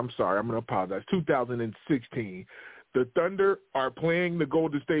 16. I'm sorry. I'm going to apologize. 2016. The Thunder are playing the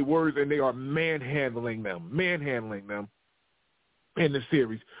Golden State Warriors, and they are manhandling them in the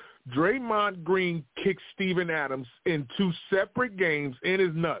series. Draymond Green kicked Steven Adams in 2 separate games in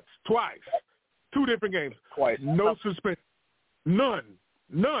his nuts. Twice. 2 different games. Twice. No suspension. None.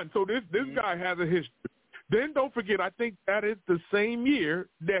 So this guy has a history. Then don't forget, I think that is the same year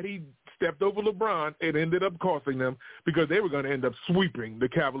that he stepped over LeBron and ended up costing them, because they were going to end up sweeping the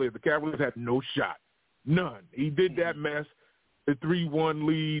Cavaliers. The Cavaliers had no shot. None. He did that mess. The 3-1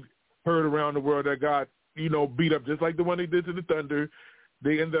 lead heard around the world that got, beat up just like the one they did to the Thunder.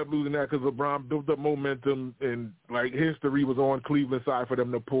 They ended up losing that because LeBron built up momentum, and history was on Cleveland's side for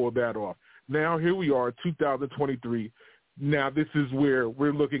them to pull that off. Now here we are, 2023. Now, this is where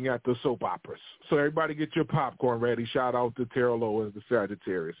we're looking at the soap operas. So everybody get your popcorn ready. Shout out to Tyrone and the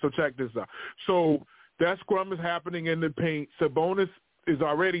Sagittarius. So check this out. So that scrum is happening in the paint. Sabonis is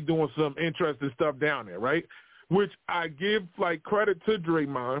already doing some interesting stuff down there, right? Which I give, like, credit to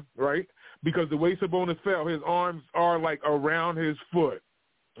Draymond, right? Because the way Sabonis fell, his arms are, like, around his foot.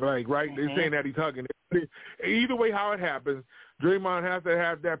 Like, right? Mm-hmm. They're saying that he's hugging it. Either way how it happens, Draymond has to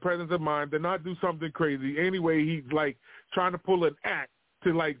have that presence of mind to not do something crazy. Anyway, he's, like, trying to pull an act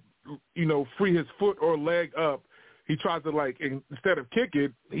to, like, you know, free his foot or leg up. He tries to, like, instead of kick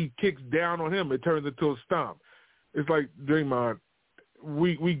it, he kicks down on him. It turns into a stomp. It's like, Draymond,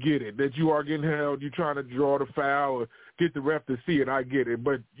 we get it, that you are getting held. You're trying to draw the foul or get the ref to see it. I get it.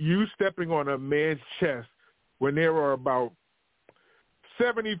 But you stepping on a man's chest when there are about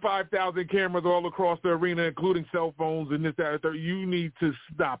 75,000 cameras all across the arena, including cell phones and this, that, and third, you need to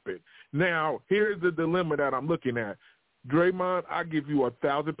stop it. Now, here's the dilemma that I'm looking at. Draymond, I give you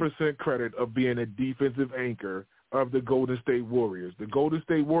 1,000% credit of being a defensive anchor of the Golden State Warriors. The Golden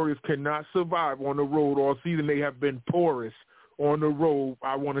State Warriors cannot survive on the road all season. They have been porous on the road,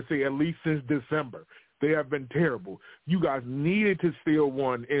 I want to say, at least since December. They have been terrible. You guys needed to steal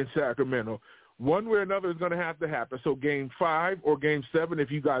one in Sacramento. One way or another is going to have to happen. So Game 5 or Game 7,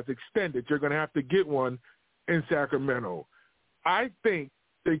 if you guys extend it, you're going to have to get one in Sacramento. I think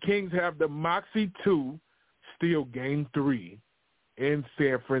the Kings have the moxie to steal Game 3 in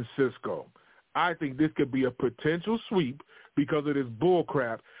San Francisco. I think this could be a potential sweep because of this bull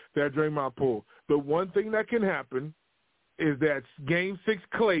crap that Draymond pulled. The one thing that can happen is that Game 6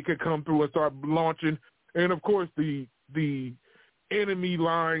 Clay could come through and start launching. And, of course, the enemy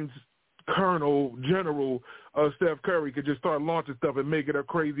lines general Steph Curry could just start launching stuff and make it a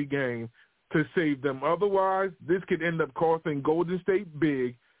crazy game to save them. Otherwise, this could end up costing Golden State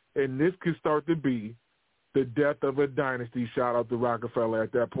big, and this could start to be the death of a dynasty. Shout out to Rockefeller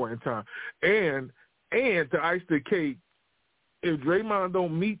at that point in time. And to ice the cake, if Draymond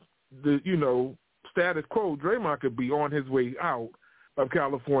don't meet the, you know, status quo, Draymond could be on his way out of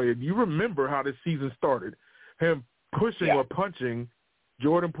California. You remember how this season started, him pushing or punching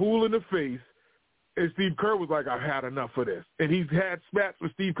Jordan Poole in the face, and Steve Kerr was like, I've had enough of this. And he's had spats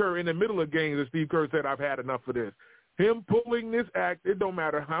with Steve Kerr in the middle of games, and Steve Kerr said, I've had enough of this. Him pulling this act, it don't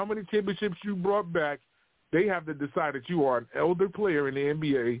matter how many championships you brought back, they have to decide that you are an elder player in the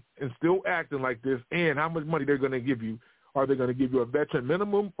NBA and still acting like this, and how much money they're going to give you. Are they going to give you a veteran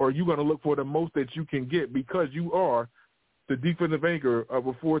minimum, or are you going to look for the most that you can get because you are the defensive anchor of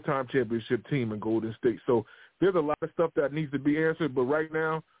a 4-time championship team in Golden State? So there's a lot of stuff that needs to be answered, but right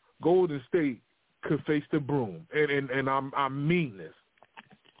now, Golden State could face the broom, and I mean this.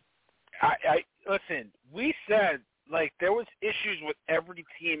 I listen, we said, like, there was issues with every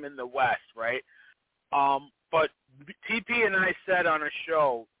team in the West, right? But TP and I said on a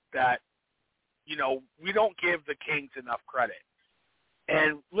show that, you know, we don't give the Kings enough credit.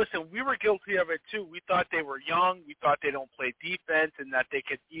 And listen, we were guilty of it too. We thought they were young. We thought they don't play defense and that they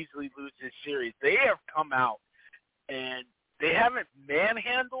could easily lose this series. They have come out and they haven't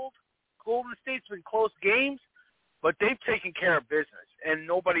manhandled Golden State's in close games, but they've taken care of business, and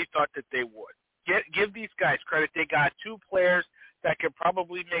nobody thought that they would. Give these guys credit. They got 2 players that could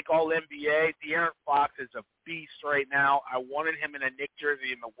probably make All-NBA. De'Aaron Fox is a beast right now. I wanted him in a Knicks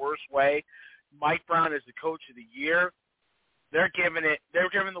jersey in the worst way. Mike Brown is the coach of the year. They're giving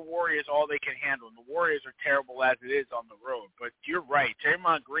the Warriors all they can handle, and the Warriors are terrible as it is on the road. But you're right.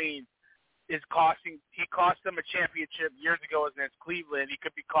 Draymond Green he cost them a championship years ago against Cleveland. He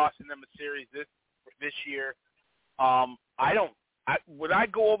could be costing them a series this year. Would I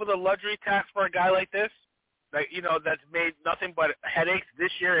go over the luxury tax for a guy like this? Like, you know, that's made nothing but headaches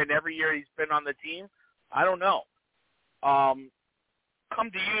this year and every year he's been on the team? I don't know. I'll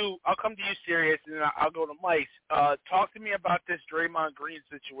come to you, Sirius, and then I'll go to Mike. Talk to me about this Draymond Green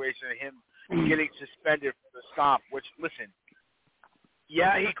situation and him getting suspended for the stomp, which, listen,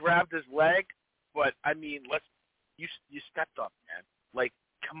 yeah, he grabbed his leg, but, I mean, you stepped up, man. Like,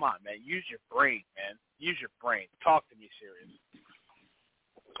 come on, man. Use your brain, man. Use your brain. Talk to me, Sirius.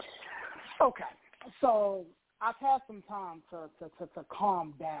 Okay. So I've had some time to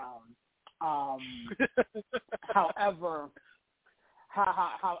calm down. However,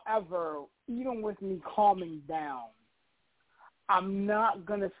 even with me calming down, I'm not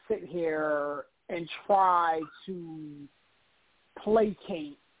going to sit here and try to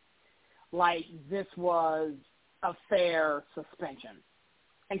placate like this was a fair suspension.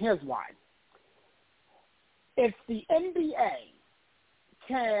 And here's why. If the NBA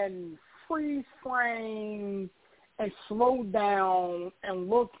can freeze frame and slow down and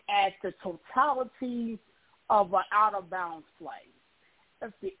look at the totality of an out-of-bounds play.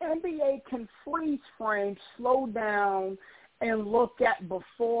 If the NBA can freeze frame, slow down, and look at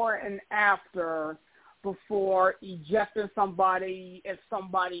before and after before ejecting somebody, if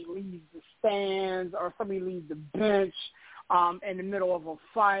somebody leaves the stands or somebody leaves the bench in the middle of a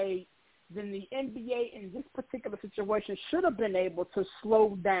fight, then the NBA in this particular situation should have been able to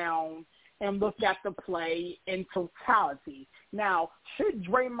slow down and look at the play in totality. Now, should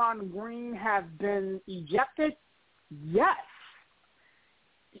Draymond Green have been ejected? Yes.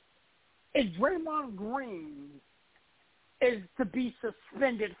 If Draymond Green is to be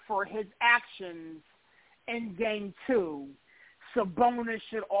suspended for his actions in Game 2, Sabonis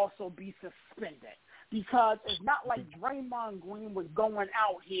should also be suspended, because it's not like Draymond Green was going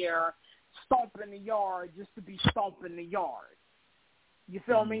out here stomping the yard just to be stomping the yard. You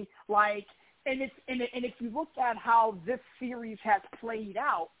feel me? Like, and if you look at how this series has played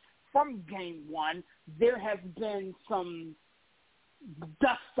out from Game 1, there has been some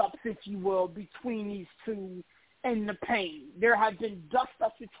dust-ups, if you will, between these two in the paint. There have been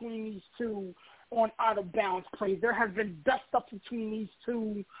dust-ups between these two on out-of-bounds plays. There has been dust-ups between these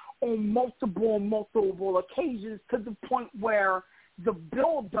two on multiple occasions, to the point where the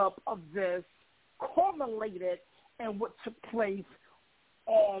build-up of this culminated in what took place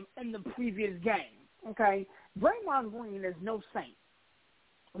in the previous game. Okay? Draymond Green is no saint.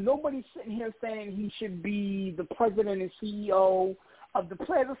 Nobody's sitting here saying he should be the president and CEO of the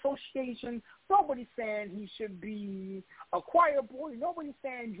Players Association. Nobody's saying he should be a choir boy. Nobody's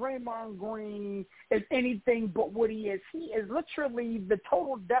saying Draymond Green is anything but what he is. He is literally the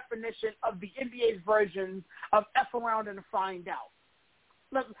total definition of the NBA's version of F around and find out.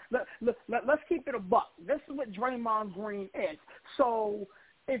 Let's keep it a buck. This is what Draymond Green is. So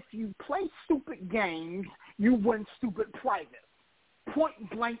if you play stupid games, you win stupid prizes. Point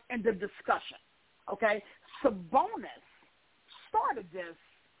blank, end of discussion. Okay? Sabonis started this.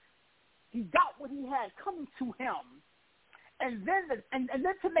 He got what he had coming to him. And then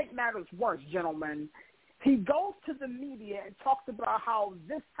to make matters worse, gentlemen, he goes to the media and talks about how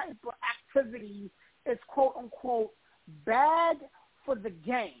this type of activity is, quote-unquote, bad for the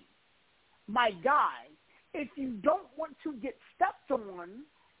game. My guy, if you don't want to get stepped on,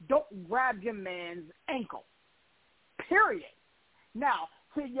 don't grab your man's ankle. Period. Now,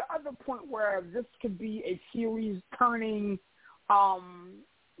 to your other point where this could be a series-turning,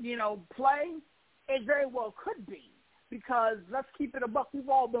 play, it very well could be. Because let's keep it a buck. We've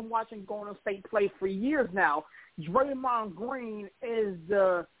all been watching Golden State play for years now. Draymond Green is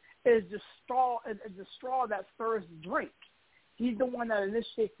the straw that stirs the drink. He's the one that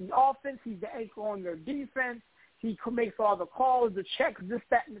initiates the offense. He's the anchor on their defense. He makes all the calls, the checks, this,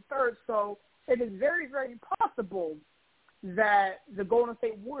 that, and the third. So it is very, very possible that the Golden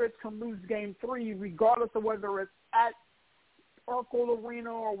State Warriors can lose Game 3, regardless of whether it's at Oracle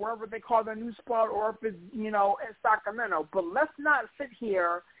Arena or wherever they call their new spot, or if it's, in Sacramento. But let's not sit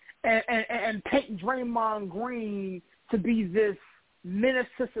here and paint Draymond Green to be this menace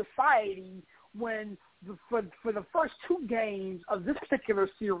to society when for the first two games of this particular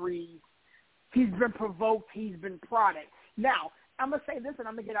series, he's been provoked, he's been prodded. Now, I'm going to say this, and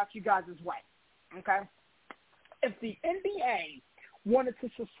I'm going to get out you guys' way, okay? If the NBA wanted to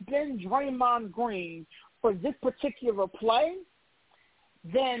suspend Draymond Green for this particular play,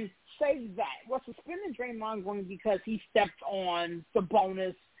 then say that. Well, suspending Draymond Green because he stepped on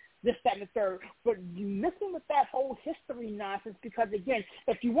Sabonis, this, that, and the third. But you're missing with that whole history nonsense because, again,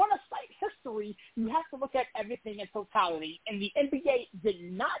 if you want to cite history, you have to look at everything in totality. And the NBA did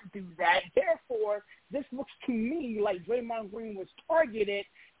not do that. Therefore, this looks to me like Draymond Green was targeted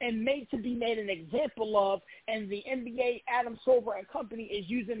and made an example of, and the NBA, Adam Silver and company, is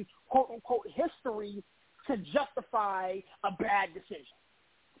using, quote-unquote, history to justify a bad decision.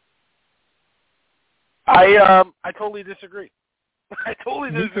 I totally disagree. I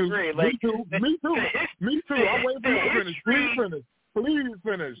totally disagree. Me too. I'm waiting for you to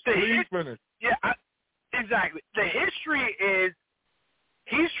finish. Please finish. Yeah, exactly. The history is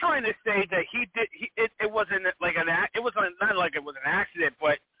he's trying to say that it wasn't like it wasn't not like it was an accident,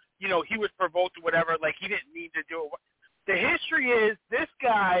 but he was provoked or whatever. Like he didn't need to do it. The history is this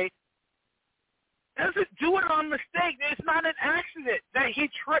guy doesn't do it on mistake. It's not an accident that he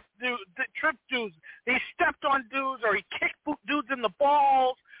tripped dudes. He stepped on dudes, or he kicked dudes in the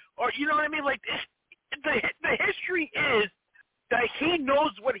balls, or you know what I mean? Like the history is that he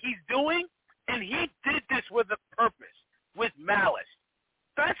knows what he's doing, and he did this with a purpose, with malice.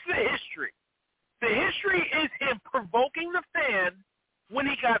 That's the history. The history is him provoking the fan when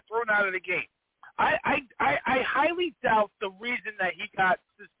he got thrown out of the game. I highly doubt the reason that he got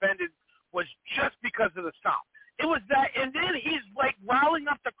suspended was just because of the stomp. It was that, and then he's like riling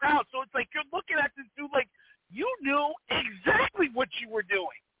up the crowd. So it's like you're looking at this dude like you knew exactly what you were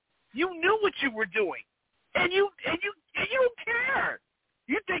doing. You knew what you were doing, and you don't care.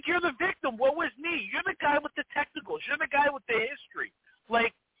 You think you're the victim. What was me? You're the guy with the technicals. You're the guy with the history.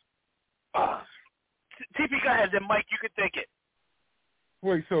 Like, TP, go ahead. Then Mike, you can take it.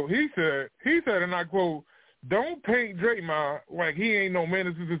 Wait, so he said, and I quote, "Don't paint Draymond like he ain't no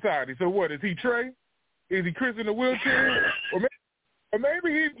menace to society." So what, is he Trey? Is he Chris in the wheelchair? Or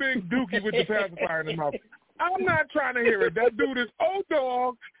maybe he's Big Dookie with the pacifier in his mouth. I'm not trying to hear it. That dude is old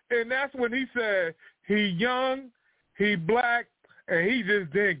dog, and that's when he said he young, he black, and he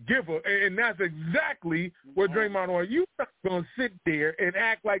just didn't give a. And that's exactly what Draymond was. You're not going to sit there and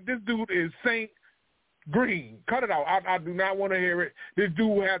act like this dude is Saint Green. Cut it out. I do not want to hear it. This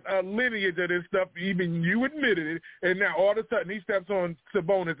dude has a lineage of this stuff. Even you admitted it. And now all of a sudden he steps on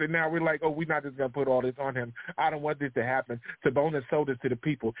Sabonis, and now we're like, oh, we're not just going to put all this on him. I don't want this to happen. Sabonis sold this to the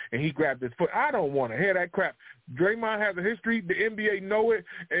people, and he grabbed his foot. I don't want to hear that crap. Draymond has a history. The NBA know it.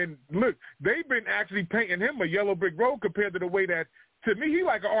 And look, they've been actually painting him a yellow brick road compared to the way that, to me, he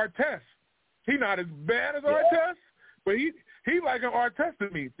like an Artest. He not as bad as Artest, but he like an Artest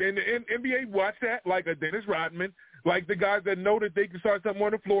to me. And the NBA watch that like a Dennis Rodman, like the guys that know that they can start something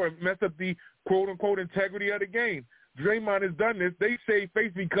on the floor and mess up the quote-unquote integrity of the game. Draymond has done this. They save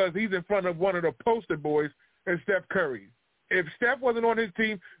face because he's in front of one of the poster boys and Steph Curry. If Steph wasn't on his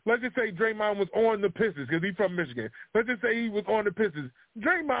team, let's just say Draymond was on the Pistons because he's from Michigan. Let's just say he was on the Pistons.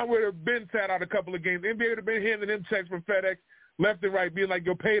 Draymond would have been sat out a couple of games. The NBA would have been handing him checks from FedEx left and right, being like,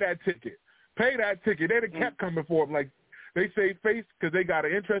 yo, pay that ticket. Pay that ticket. They'd have kept coming for him like, they save face because they got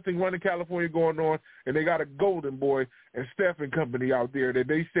an interesting run in California going on, and they got a golden boy and Steph and company out there that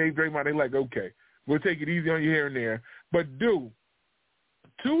they save Draymond. They're like, okay, we'll take it easy on you here and there. But, dude,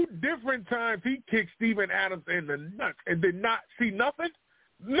 2 different times he kicked Steven Adams in the nuts and did not see nothing?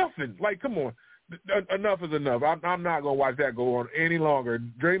 Nothing. Like, come on. Enough is enough. I'm not going to watch that go on any longer.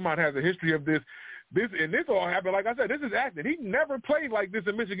 Draymond has a history of this. This all happened, like I said, this is acting. He never played like this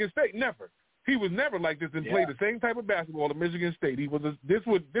in Michigan State, never. He was never like this and played the same type of basketball at Michigan State. He was this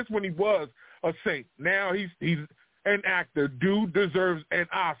when he was a Saint. Now he's an actor. Dude deserves an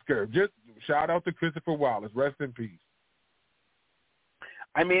Oscar. Just shout out to Christopher Wallace. Rest in peace.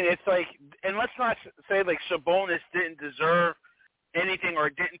 I mean, it's like, and let's not say like Sabonis didn't deserve anything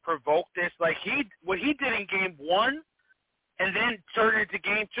or didn't provoke this. Like what he did in game 1 and then turned into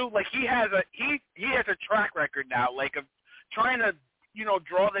game 2. Like he has a track record now, like of trying to,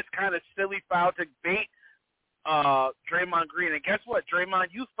 draw this kind of silly foul to bait Draymond Green. And guess what, Draymond,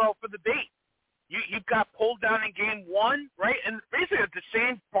 you fell for the bait. You got pulled down in game 1, right? And basically at the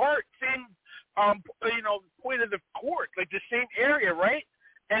same point of the court, like the same area, right?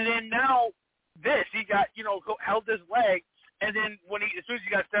 And then now this, he got, held his leg. And then as soon as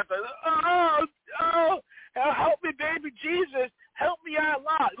he got stepped, like, oh, help me, baby Jesus, help me out a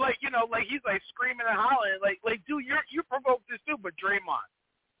lot. Like, like he's like screaming and hollering, like, dude, you provoked this too, but Draymond,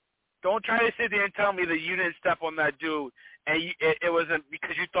 don't try to sit there and tell me that you didn't step on that dude and it wasn't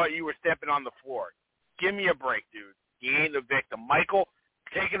because you thought you were stepping on the floor. Give me a break, dude. You ain't the victim. Michael,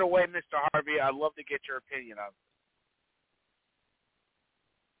 take it away, Mr. Harvey. I'd love to get your opinion on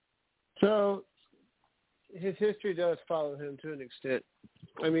this. So his history does follow him to an extent.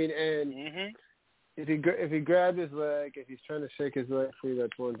 I mean, and if he grabbed his leg, if he's trying to shake his leg free,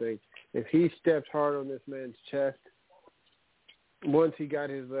 that's one thing. If he stepped hard on this man's chest, once he got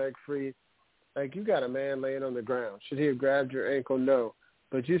his leg free, like you got a man laying on the ground. Should he have grabbed your ankle? No.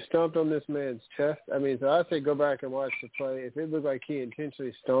 But you stomped on this man's chest. I mean, so I say go back and watch the play. If it looked like he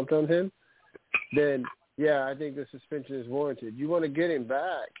intentionally stomped on him, then, yeah, I think the suspension is warranted. You want to get him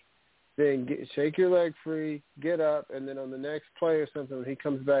back, then shake your leg free, get up, and then on the next play or something, when he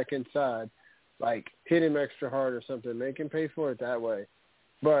comes back inside, like hit him extra hard or something. Make him pay for it that way.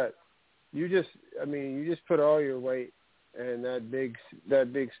 But you just put all your weight and that big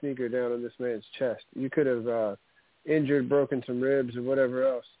sneaker down on this man's chest. You could have injured, broken some ribs or whatever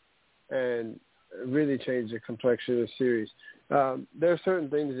else, and really changed the complexion of the series. There are certain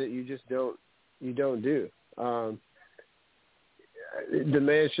things that you just don't do. The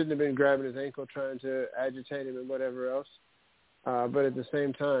man shouldn't have been grabbing his ankle, trying to agitate him and whatever else. But at the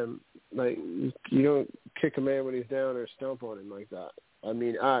same time, like you don't kick a man when he's down or stomp on him like that. I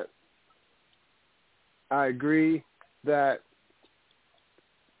mean, I agree that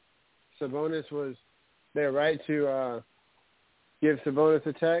Sabonis was their right to give Sabonis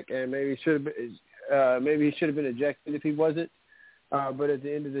a tech, and maybe he should have been ejected if he wasn't. But at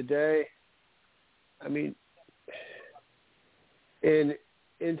the end of the day, I mean, in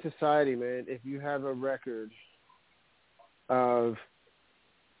in society, man, if you have a record of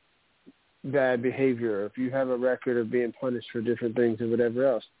bad behavior, if you have a record of being punished for different things and whatever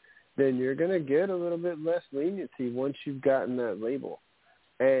else, then you're going to get a little bit less leniency once you've gotten that label.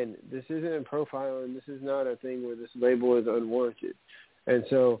 And this isn't profiling. This is not a thing where this label is unwarranted. And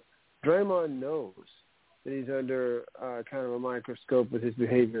so Draymond knows that he's under kind of a microscope with his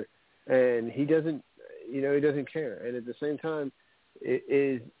behavior, and he doesn't care. And at the same time,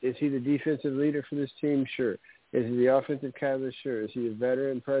 is he the defensive leader for this team? Sure. Is he the offensive catalyst? Sure. Is he a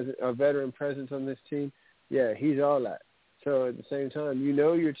veteran presence on this team? Yeah, he's all that. So at the same time, you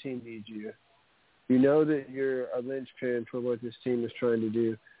know your team needs you. You know that you're a linchpin for what this team is trying to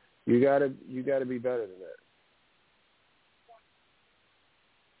do. You gotta be better than that.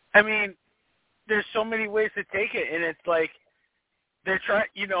 I mean, there's so many ways to take it, and it's like they're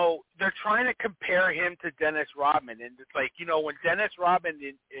trying to compare him to Dennis Rodman, and it's like, when Dennis Rodman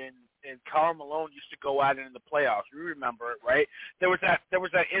and Karl Malone used to go at it in the playoffs. You remember it, right? There was that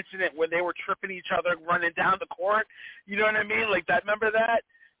incident where they were tripping each other running down the court. You know what I mean? Like that. Remember that?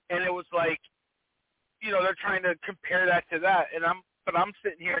 And it was like, they're trying to compare that to that. And I'm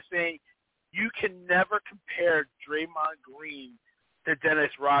sitting here saying, you can never compare Draymond Green to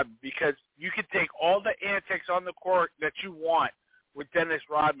Dennis Rodman, because you can take all the antics on the court that you want with Dennis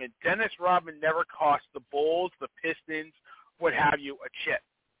Rodman. Dennis Rodman never cost the Bulls, the Pistons, what have you, a chip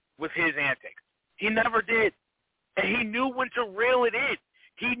with his antics. He never did. And he knew when to reel it in.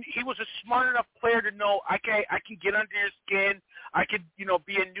 He was a smart enough player to know, I can get under your skin. I could,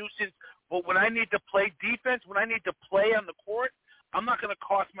 be a nuisance. But when I need to play defense, when I need to play on the court, I'm not going to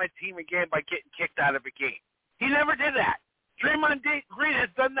cost my team a game by getting kicked out of a game. He never did that. Draymond Green has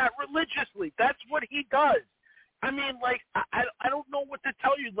done that religiously. That's what he does. I mean, like, I don't know what to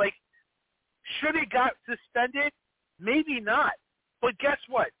tell you. Like, should he got suspended? Maybe not. But guess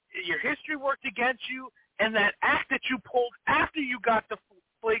what? Your history worked against you, and that act that you pulled after you got the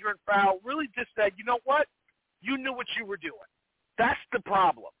flagrant foul really just said, you know what? You knew what you were doing. That's the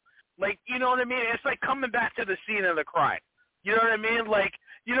problem. Like, you know what I mean? It's like coming back to the scene of the crime. You know what I mean? Like,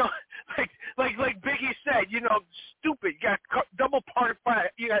 like Biggie said, stupid. You got double parked by.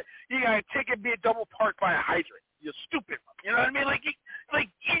 You got a ticket being double parked by a hydrant. You're stupid. You know what I mean? Like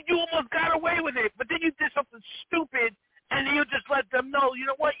you almost got away with it, but then you did something stupid, and then you just let them know. You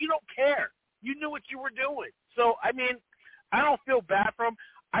know what? You don't care. You knew what you were doing. So I mean, I don't feel bad for him.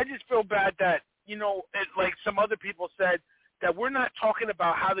 I just feel bad that like some other people said, that we're not talking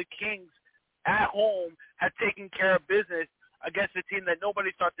about how the Kings at home have taken care of business against a team that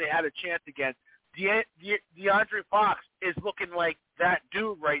nobody thought they had a chance against. DeAndre Fox is looking like that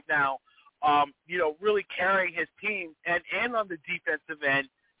dude right now, really carrying his team and on the defensive end.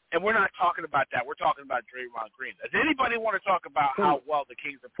 And we're not talking about that. We're talking about Draymond Green. Does anybody want to talk about how well the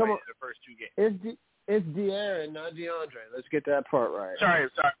Kings are playing in the first two games? It's De'Aaron, not DeAndre. Let's get that part right. Sorry.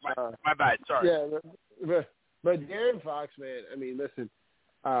 My bad. Sorry. Yeah, but De'Aaron Fox, man, I mean, listen,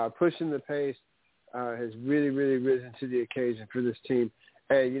 pushing the pace has really, really risen to the occasion for this team.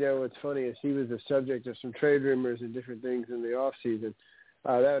 And, what's funny is he was the subject of some trade rumors and different things in the offseason.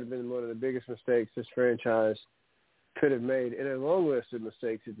 That would have been one of the biggest mistakes this franchise could have made, and a long list of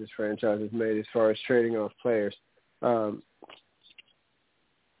mistakes that this franchise has made as far as trading off players.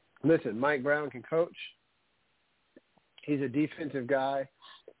 Listen, Mike Brown can coach. He's a defensive guy,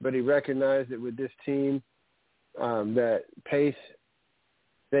 but he recognized that with this team, that pace,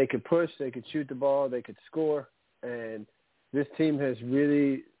 they could push, they could shoot the ball, they could score, and this team has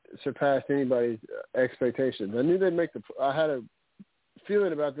really surpassed anybody's expectations. I knew they'd make I had a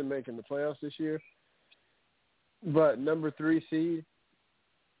feeling about them making the playoffs this year, but number 3 seed,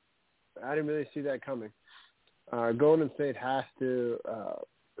 I didn't really see that coming. Golden State has to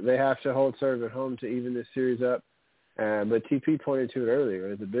they have to hold serve at home to even this series up. But TP pointed to it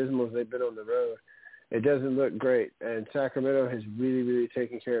earlier. As abysmal as they've been on the road, it doesn't look great. And Sacramento has really, really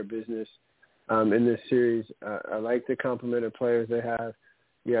taken care of business in this series. I like the complement of players they have.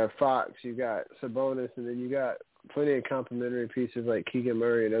 You have Fox, you got Sabonis, and then you got plenty of complementary pieces like Keegan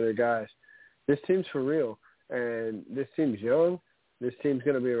Murray and other guys. This team's for real, and this team's young. This team's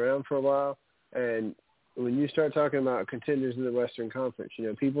going to be around for a while. And when you start talking about contenders in the Western Conference,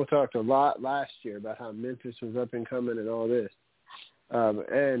 people talked a lot last year about how Memphis was up and coming and all this.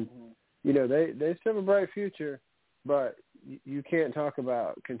 And, they still have a bright future, but you can't talk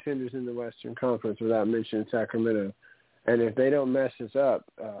about contenders in the Western Conference without mentioning Sacramento. And if they don't mess this up,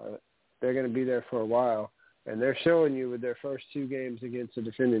 they're going to be there for a while. And they're showing you with their first 2 games against the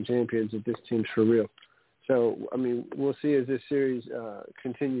defending champions that this team's for real. So, I mean, we'll see as this series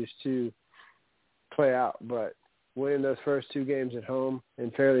continues to play out. But winning those first 2 games at home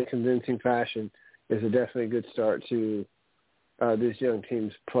in fairly convincing fashion is a definitely good start to this young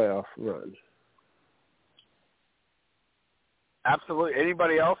team's playoff run. Absolutely.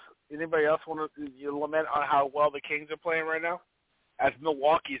 Anybody else want to lament on how well the Kings are playing right now? As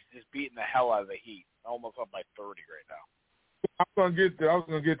Milwaukee's just beating the hell out of the Heat, almost up by 30 right now. I was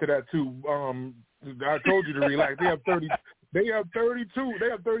gonna get to that too. I told you to relax. They have 30. They have 32. They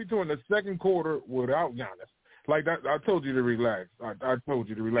have 32 in the second quarter without Giannis. Like that, I told you to relax. I told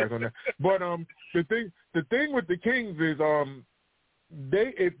you to relax on that. But the thing with the Kings is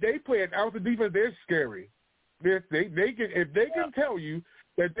if they play an ounce of defense, they're scary. If they can tell you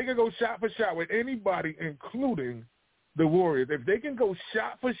that they can go shot for shot with anybody, including the Warriors. If they can go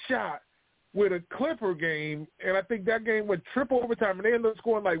shot for shot with a Clipper game, and I think that game went triple overtime, and they ended up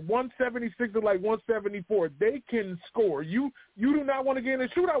scoring like 176 to like 174. They can score. You do not want to get in a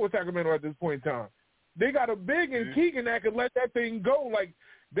shootout with Sacramento at this point in time. They got a big and Keegan that could let that thing go. Like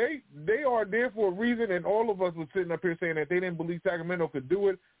they are there for a reason, and all of us were sitting up here saying that they didn't believe Sacramento could do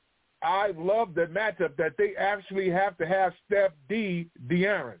it. I love the matchup that they actually have to have Steph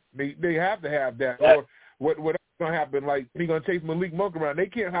De'Aaron. They have to have that, or what's going to happen? Like he's going to chase Malik Monk around. They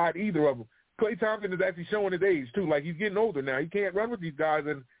can't hide either of them. Klay Thompson is actually showing his age too. Like he's getting older now. He can't run with these guys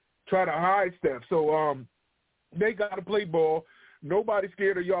and try to hide Steph. So they got to play ball. Nobody's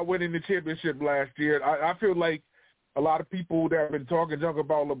scared of y'all winning the championship last year. I feel like a lot of people that have been talking junk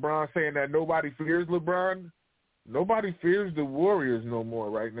about LeBron saying that nobody fears LeBron. Nobody fears the Warriors no more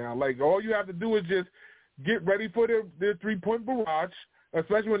right now. Like all you have to do is just get ready for their 3-point barrage,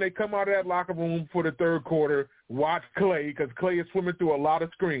 especially when they come out of that locker room for the third quarter. Watch Klay, because Klay is swimming through a lot of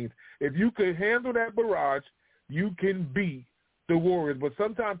screens. If you can handle that barrage, you can beat the Warriors. But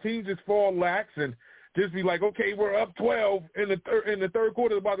sometimes teams just fall lax and just be like, okay, we're up 12 in the third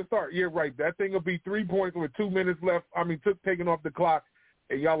quarter about to start. Yeah, right. That thing will be 3 points with 2 minutes left. Taking off the clock,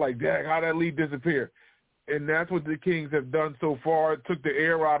 and y'all like, dang, how'd that lead disappear? And that's what the Kings have done so far. It took the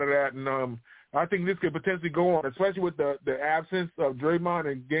air out of that, and I think this could potentially go on, especially with the absence of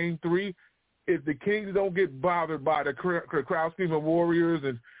Draymond in Game 3. If the Kings don't get bothered by the crowd screaming Warriors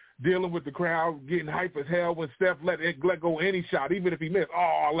and dealing with the crowd getting hype as hell when Steph let go any shot, even if he missed,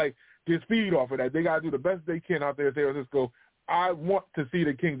 just feed off of that. They got to do the best they can out there in San Francisco. I want to see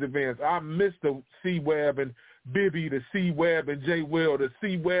the Kings advance. I miss the C-Webb and Bibby, the C-Webb and J. Will, the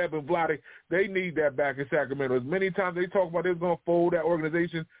C-Webb and Vlade. They need that back in Sacramento. As many times they talk about they're going to fold that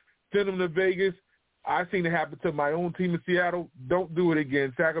organization, send them to Vegas. I've seen it happen to my own team in Seattle. Don't do it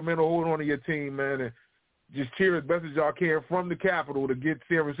again. Sacramento, hold on to your team, man, and just cheer as best as y'all can from the capital to get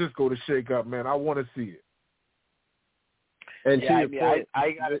San Francisco to shake up, man. I want to see it. And to your point,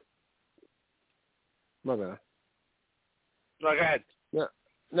 I got it. My bad. No, go ahead.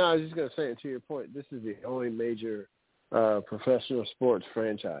 No, I was just going to say, to your point, this is the only major professional sports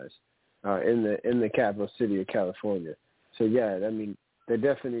franchise in the capital city of California. So, yeah, they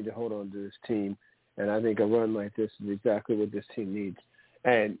definitely need to hold on to this team, and I think a run like this is exactly what this team needs.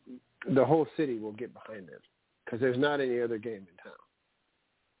 And the whole city will get behind them because there's not any other game in town.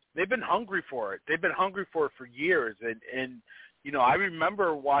 They've been hungry for it. They've been hungry for it for years, and I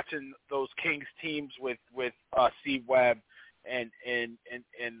remember watching those Kings teams with C-Webb and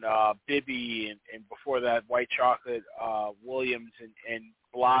Bibby and before that White Chocolate Williams and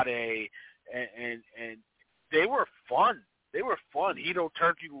Vlade and they were fun. They were fun. Hito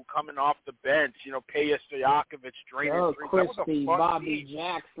Turkey coming off the bench, Peja Stojakovic draining threes. That was a fun Bobby team.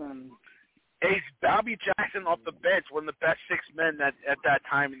 Jackson. Ace Bobby Jackson off the bench, one of the best 6 men at that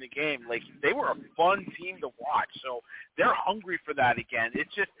time in the game. Like they were a fun team to watch. So they're hungry for that again.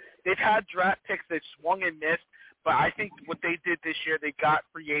 It's just they've had draft picks that swung and missed, but I think what they did this year, they got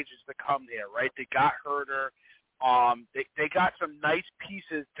free agents to come there, right? They got Herter. They got some nice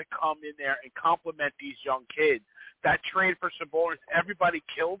pieces to come in there and complement these young kids. That trade for Sabonis, everybody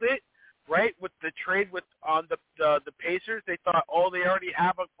killed it, right? With the trade on the Pacers, they thought, they already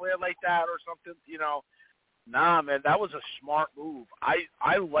have a player like that or something, Nah, man, that was a smart move.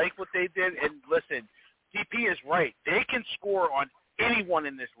 I like what they did, and listen, DP is right. They can score on anyone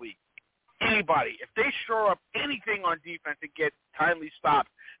in this league. Anybody. If they shore up anything on defense and get timely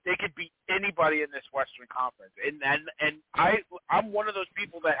stops, they could beat anybody in this Western Conference. And I'm one of those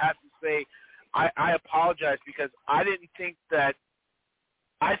people that has to say I apologize because I didn't think that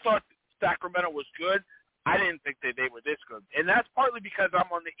 – I thought Sacramento was good. I didn't think that they were this good. And that's partly because I'm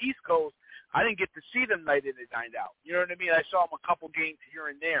on the East Coast. I didn't get to see them night in and night out. You know what I mean? I saw them a couple games here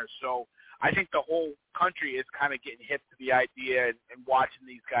and there. So I think the whole country is kind of getting hip to the idea and watching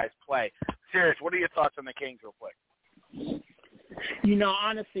these guys play. Serious, what are your thoughts on the Kings real quick?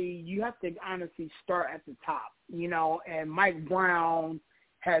 Honestly, you have to start at the top, and Mike Brown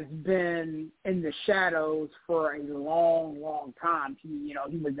has been in the shadows for a long, long time. He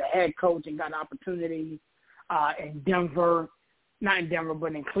was the head coach and got an opportunity in Denver, not in Denver,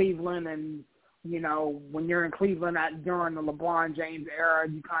 but in Cleveland. And, when you're in Cleveland during the LeBron James era,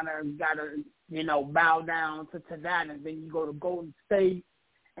 you kind of got to, bow down to that. And then you go to Golden State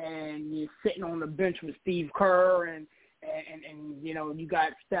and you're sitting on the bench with Steve Kerr and you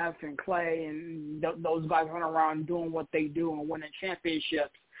got Steph and Clay and those guys running around doing what they do and winning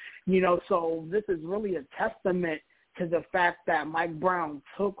championships. So this is really a testament to the fact that Mike Brown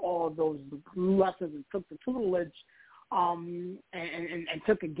took all those lessons and took the tutelage and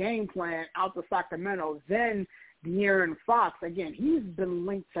took a game plan out to Sacramento. Then De'Aaron Fox, again, he's been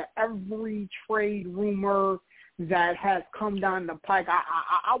linked to every trade rumor that has come down the pike.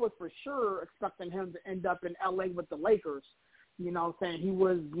 I was for sure expecting him to end up in L.A. with the Lakers, saying he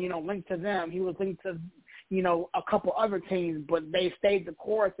was, linked to them. He was linked to, a couple other teams, but they stayed the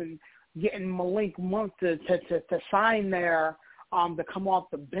course and getting Malik Monk to sign there to come off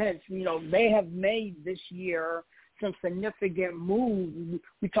the bench. They have made this year some significant moves.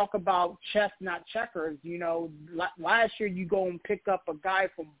 We talk about chess, not checkers. Last year you go and pick up a guy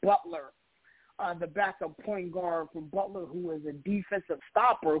from Butler, the backup point guard from Butler, who is a defensive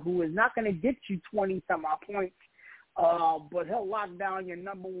stopper, who is not going to get you 20-some-odd points, but he'll lock down your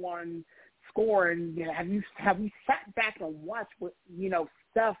number one scorer. And have you sat back and watched what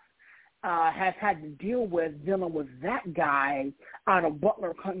Steph has had to deal with dealing with that guy out of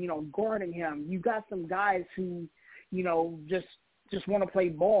Butler, guarding him? You got some guys who just want to play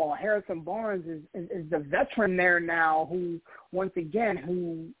ball. Harrison Barnes is the veteran there now, who once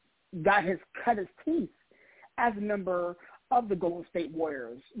again cut his teeth as a member of the Golden State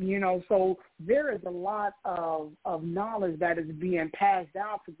Warriors. So there is a lot of knowledge that is being passed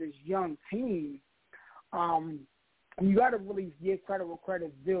down to this young team. You got to really give credit where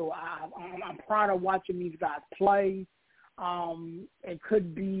credit's due. I'm proud of watching these guys play. It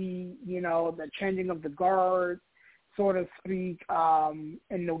could be, the changing of the guard, so to speak,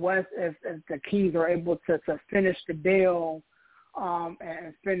 in the West, if the Kings are able to finish the deal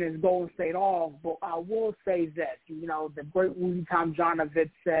and finish Golden State off. But I will say this, the great Rudy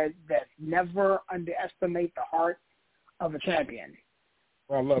Tomjanovich said that never underestimate the heart of a champion.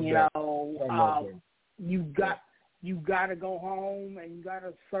 I love that. You got to go home and you got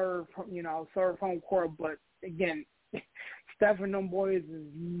to serve home court. But again, Steph and them boys is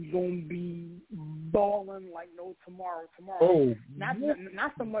going to be balling like no tomorrow. Oh, not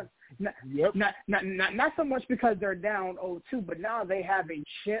so much. Yep. Not so much because they're down 0-2, but now they have a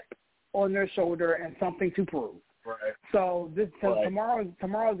chip on their shoulder and something to prove. Right. So tomorrow's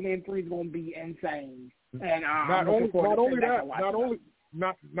game 3 is going to be insane. And not only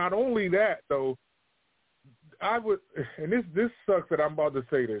that though. I would, and this sucks that I'm about to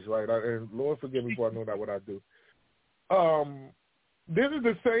say this, right? And Lord forgive me for I know not what I do. This is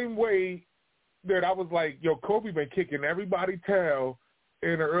the same way that I was like, Kobe been kicking everybody's tail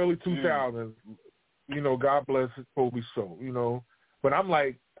in the early 2000s. God bless Kobe's soul, But I'm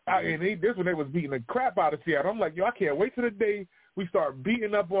like, this when they was beating the crap out of Seattle. I'm like, I can't wait till the day we start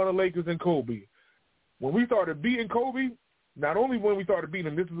beating up on the Lakers and Kobe. When we started beating Kobe, not only when we started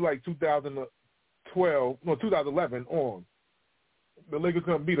beating him, this is like 2011 on. The Lakers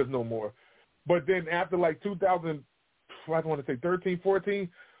couldn't beat us no more. But then after like 13, 14,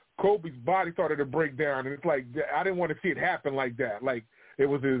 Kobe's body started to break down. And it's like, I didn't want to see it happen like that. Like, it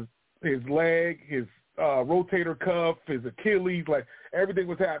was his leg, his rotator cuff, his Achilles, like everything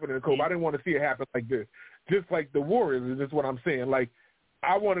was happening to Kobe. I didn't want to see it happen like this. Just like the Warriors is just what I'm saying. Like,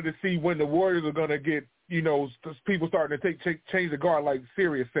 I wanted to see when the Warriors are going to get, people starting to change the guard like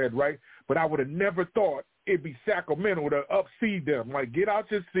Sirius said, right? But I would have never thought it'd be Sacramento to upseed them. Like, get out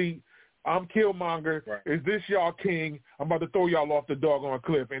your seat. I'm Killmonger. Right. Is this y'all king? I'm about to throw y'all off the doggone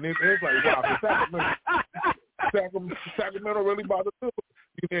cliff. And it's like, wow, Sacramento really about to do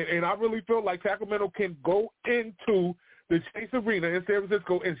it. And I really feel like Sacramento can go into the Chase Arena in San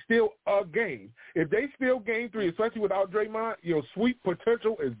Francisco and steal a game. If they steal game 3, especially without Draymond, sweep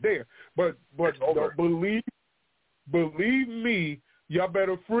potential is there. But believe me, y'all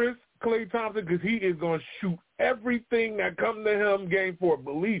better frisk Klay Thompson because he is going to shoot everything that comes to him game 4.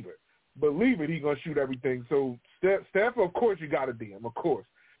 Believe it, he's going to shoot everything. So Steph, of course, you got to DM him, of course.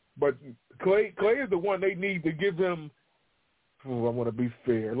 But Klay is the one they need to give him. I want to be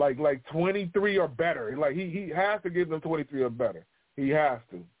fair, like 23 or better. Like he has to give them 23 or better. He has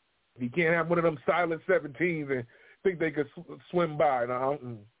to. He can't have one of them silent 17s and think they could swim by. No,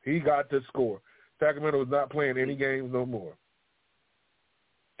 he got to score. Sacramento is not playing any games no more.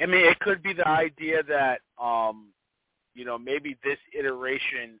 I mean, it could be the idea that, maybe this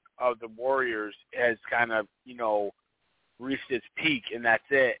iteration of the Warriors has kind of, reached its peak, and that's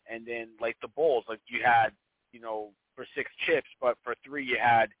it. And then, like the Bulls, like you had, for 6 chips, but for 3 you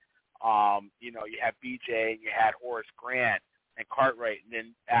had, you had BJ and you had Horace Grant and Cartwright, and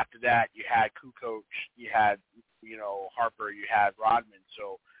then after that you had Cookout, you had, Harper, you had Rodman.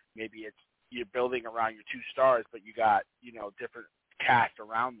 So maybe you're building around your 2 stars, but you got, different cast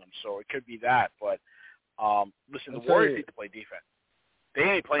around them. So it could be that. But listen, the Warriors need to play defense. They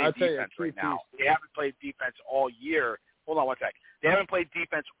ain't playing defense right now. They haven't played defense all year. Hold on one sec. They haven't played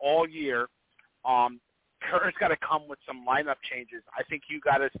defense all year. Kerr's got to come with some lineup changes. I think you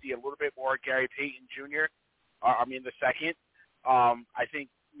got to see a little bit more Gary Payton Jr. The second. I think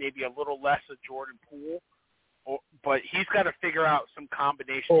maybe a little less of Jordan Poole. But he's got to figure out some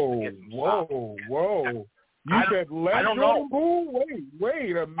combinations to get some stops. Whoa. You said less Jordan Poole?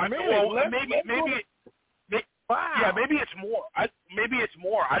 Wait a minute. Yeah, maybe it's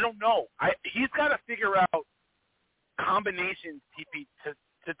more. I don't know. He's got to figure out combinations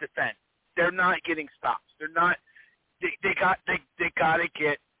to defend. They're not getting stops. They're not. They got to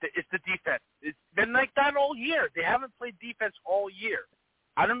get. It's the defense. It's been like that all year. They haven't played defense all year.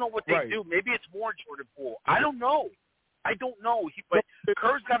 I don't know what they do. Maybe it's more Jordan Poole. I don't know. But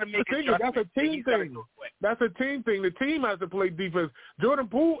Kerr's got to make adjustments. That's a team thing. That's a team thing. The team has to play defense. Jordan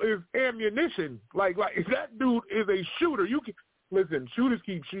Poole is ammunition. Like that dude is a shooter. Listen, shooters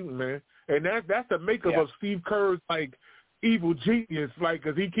keep shooting, man, and that's the makeup of Steve Kerr's evil genius.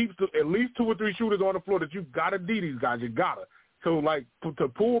 Because he keeps at least 2 or 3 shooters on the floor that you gotta D these guys. You gotta. So to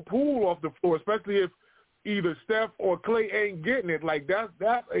pull Poole off the floor, especially if either Steph or Clay ain't getting it,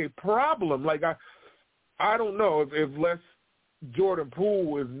 that's a problem. I don't know if less Jordan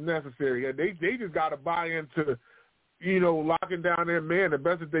Poole is necessary. They just got to buy into, locking down their man the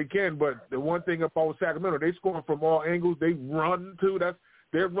best that they can. But the one thing about Sacramento, they scoring from all angles. They run too.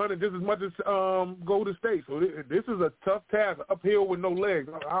 They're running just as much as Golden State. So this is a tough task, uphill with no legs.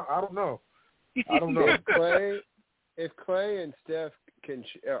 I don't know. If Clay and Steph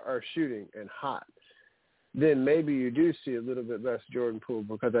are shooting and hot, then maybe you do see a little bit less Jordan Poole,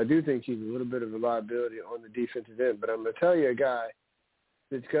 because I do think he's a little bit of a liability on the defensive end. But I'm going to tell you a guy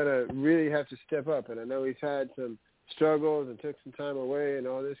that's going to really have to step up. And I know he's had some struggles and took some time away and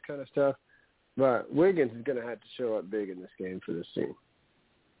all this kind of stuff, but Wiggins is going to have to show up big in this game for this team.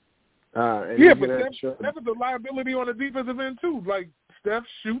 But Steph is a liability on the defensive end too. Like Steph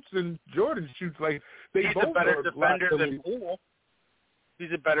shoots and Jordan shoots. He's a better defender than Poole.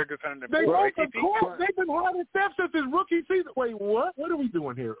 He's a better defender than Poole. They've been hard at Steph since his rookie season. Wait, what? What are we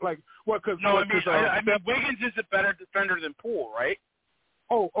doing here? Wiggins is a better defender than Poole, right?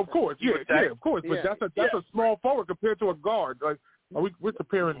 Oh, of course, of course. But that's a small forward compared to a guard. We're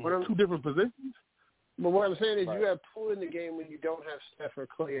comparing 2 different positions. But what I'm saying is, you have Poole in the game when you don't have Steph or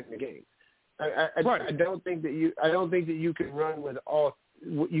Clay in the game. I don't think that you can run with all.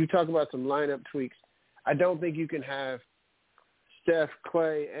 You talk about some lineup tweaks. I don't think you can have Steph,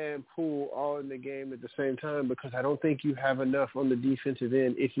 Clay, and Poole all in the game at the same time, because I don't think you have enough on the defensive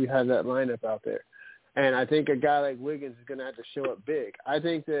end if you have that lineup out there. And I think a guy like Wiggins is going to have to show up big. I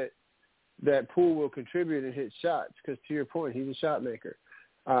think that Poole will contribute and hit shots, because to your point, he's a shot maker.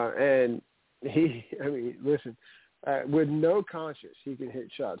 And with no conscience, he can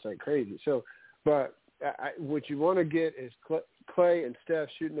hit shots like crazy. So, but what you want to get is Clay and Steph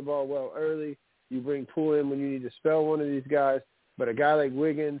shooting the ball well early. You bring Poole in when you need to spell one of these guys. But a guy like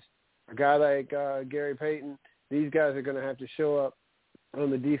Wiggins, a guy like Gary Payton, these guys are going to have to show up on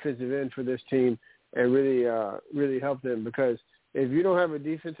the defensive end for this team and really help them. Because if you don't have a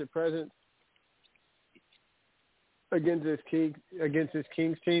defensive presence against this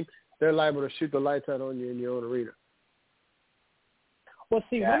Kings team, they're liable to shoot the lights out on you in your own arena. Well,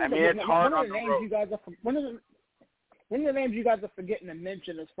 see, one of the names you guys are forgetting to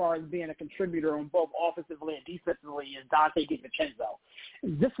mention as far as being a contributor on both offensively and defensively is Dante DiVincenzo.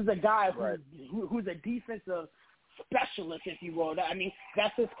 This is a guy who's a defensive specialist, if you will. I mean,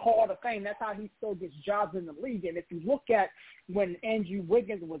 that's his call to fame. That's how he still gets jobs in the league. And if you look at when Andrew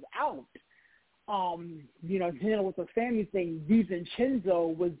Wiggins was out, with the family thing,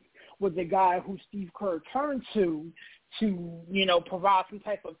 DiVincenzo was the guy who Steve Kerr turned to provide some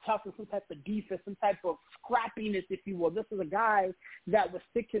type of toughness, some type of defense, some type of scrappiness, if you will. This is a guy that would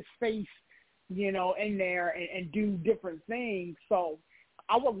stick his face, in there and do different things. So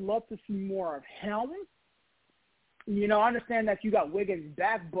I would love to see more of him. I understand that you got Wiggins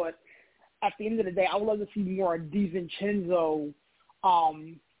back, but at the end of the day, I would love to see more of DiVincenzo,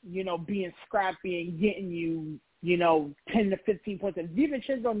 being scrappy and getting you 10 to 15 points. If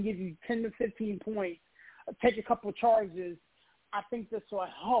DiVincenzo gives you 10 to 15 points, take a couple charges, I think this will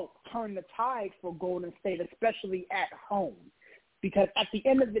help turn the tide for Golden State, especially at home. Because at the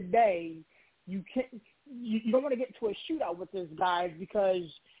end of the day, you don't want to get into a shootout with this guy because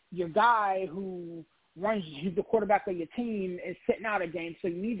your guy who runs the quarterback of your team is sitting out a game. So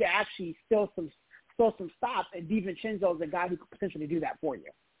you need to actually steal some stops, and DiVincenzo is a guy who could potentially do that for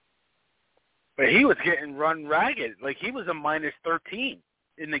you. But he was getting run ragged. Like, he was a minus 13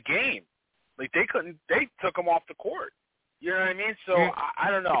 in the game. Like, they took him off the court. You know what I mean? So, I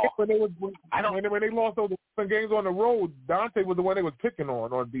don't know. When they lost those games on the road, Dante was the one they was picking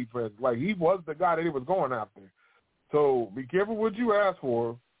on defense. Like, he was the guy that he was going after. So, be careful what you ask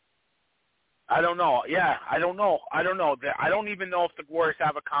for. I don't know. Yeah, I don't know. I don't even know if the Warriors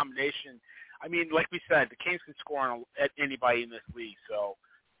have a combination. I mean, like we said, the Kings can score on anybody in this league. So,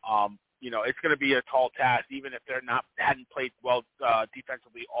 it's going to be a tall task, even if they're hadn't played well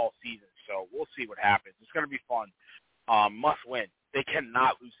defensively all season. So we'll see what happens. It's going to be fun. Must win. They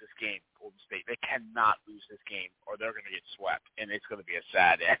cannot lose this game, Golden State. They cannot lose this game, or they're going to get swept, and it's going to be a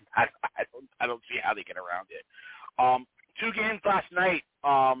sad end. I don't see how they get around it. 2 games last night.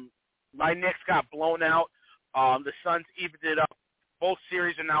 My Knicks got blown out. The Suns evened it up. Both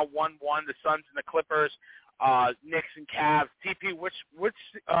series are now 1-1. The Suns and the Clippers. Knicks and Cavs. TP,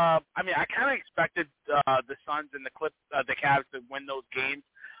 I kind of expected the Suns and the Cavs to win those games,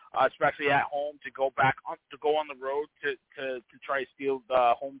 especially at home, to go on the road to try to steal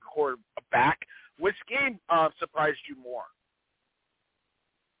the home court back. Which game surprised you more?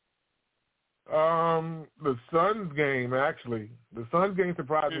 The Suns game, actually. The Suns game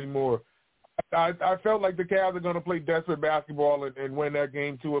surprised me more. I felt like the Cavs are going to play desperate basketball and win that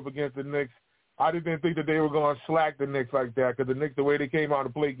game 2 up against the Knicks. I didn't think that they were going to slack the Knicks like that, because the Knicks, the way they came out to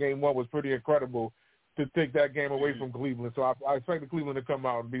play game 1 was pretty incredible to take that game away from Cleveland. So I expected Cleveland to come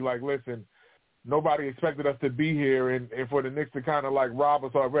out and be like, listen, nobody expected us to be here, and for the Knicks to kind of like rob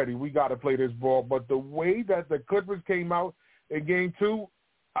us already. We got to play this ball. But the way that the Clippers came out in game 2,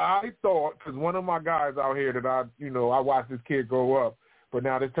 I thought, because one of my guys out here that I watched this kid grow up, but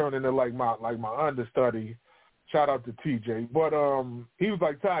now they're turning into like my understudy. Shout out to TJ. But he was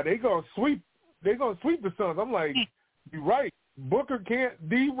like, Ty, they're gonna sweep the Suns. I'm like, you're right. Booker can't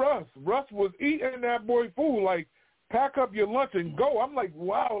Russ. Russ was eating that boy food. Like, pack up your lunch and go. I'm like,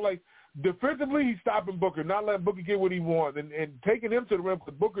 wow. Like, defensively, he's stopping Booker, not letting Booker get what he wants, and taking him to the rim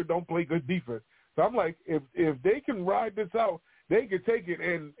because Booker don't play good defense. So I'm like, if they can ride this out, they can take it.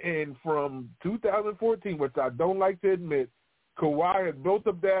 And from 2014, which I don't like to admit, Kawhi has built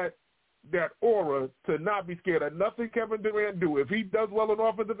up that aura to not be scared of nothing Kevin Durant do. If he does well on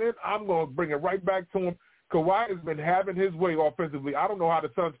offensive end, I'm going to bring it right back to him. Kawhi has been having his way offensively. I don't know how the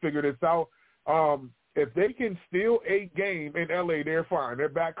Suns figure this out. If they can steal a game in L.A., they're fine. They're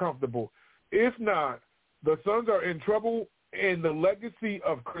back comfortable. If not, the Suns are in trouble, and the legacy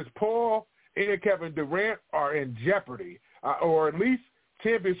of Chris Paul and Kevin Durant are in jeopardy, or at least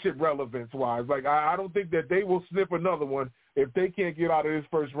championship relevance-wise. Like, I don't think that they will sniff another one if they can't get out of this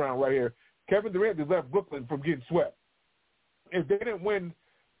first round right here. Kevin Durant just left Brooklyn from getting swept. If they didn't win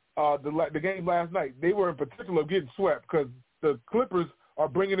the game last night, they were in particular getting swept because the Clippers are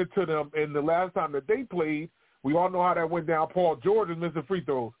bringing it to them. And the last time that they played, we all know how that went down. Paul George is missing free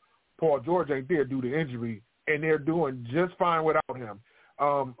throws. Paul George ain't there due to injury, and they're doing just fine without him.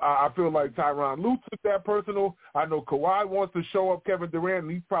 I feel like Tyronn Lue took that personal. I know Kawhi wants to show up Kevin Durant,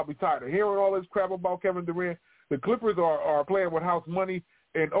 and he's probably tired of hearing all this crap about Kevin Durant. The Clippers are playing with house money,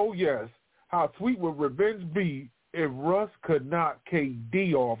 and, oh, yes, how sweet would revenge be if Russ could knock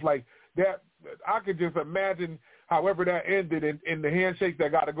KD off. Like, that, I could just imagine however that ended in the handshake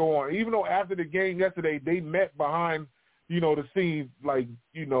that got to go on. Even though after the game yesterday, they met behind, the scenes, like,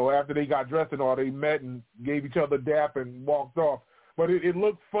 after they got dressed and all, they met and gave each other a dap and walked off. But it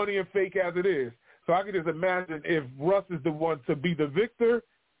looked funny and fake as it is. So I can just imagine if Russ is the one to be the victor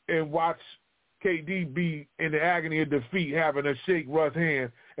and watch KD be in the agony of defeat, having to shake Russ'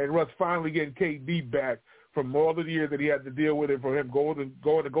 hand, and Russ finally getting KD back from all the years that he had to deal with it, for him going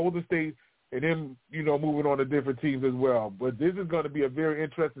to Golden State and him, moving on to different teams as well. But this is going to be a very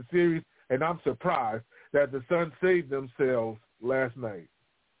interesting series, and I'm surprised that the Suns saved themselves last night.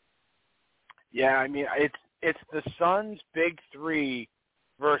 Yeah, I mean, it's the Suns' big three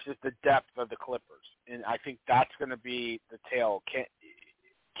versus the depth of the Clippers, and I think that's going to be the tale.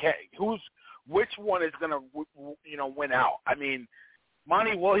 Which one is going to, win out? I mean,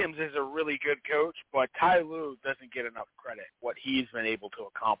 Monty Williams is a really good coach, but Ty Lue doesn't get enough credit, what he's been able to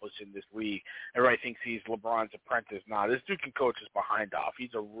accomplish in this league. Everybody thinks he's LeBron's apprentice. Nah, this dude can coach his behind off.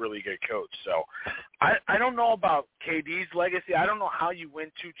 He's a really good coach. So I don't know about KD's legacy. I don't know how you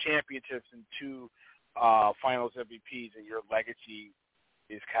win 2 championships and 2 finals MVPs and your legacy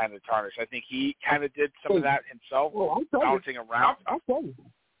is kind of tarnished. I think he kind of did some of that himself, bouncing around. I'll tell you.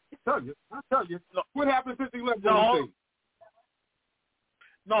 No. What happened since he left Golden State?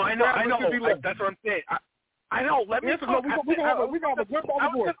 No, I know. That's what I'm saying. I know. Let me talk. We got a good back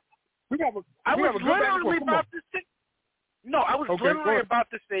and forth. I was literally about to say. No, I was literally about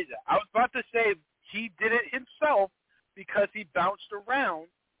to say that. I was about to say he did it himself because he bounced around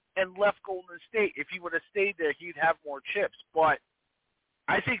and left Golden State. If he would have stayed there, he'd have more chips. But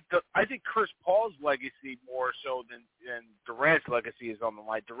I think Chris Paul's legacy more so than Durant's legacy is on the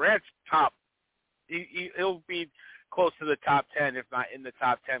line. Durant's top. He'll be close to the top 10, if not in the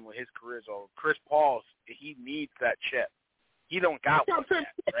top 10 when his career's over. Chris Paul's, he needs that chip. He don't got one yet,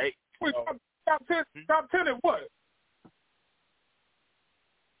 right? Wait, top 10 at what?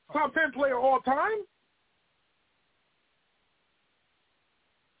 Top 10 player all time?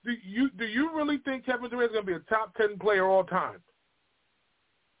 Do you really think Kevin Durant's going to be a top 10 player all time?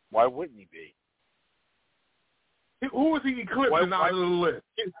 Why wouldn't he be? Who is he eclipsing out of the list?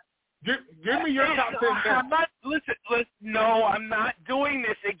 Give me your top 10. I'm not. Listen. No, I'm not doing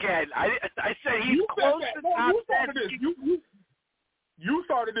this again. I said he's close to top 10. You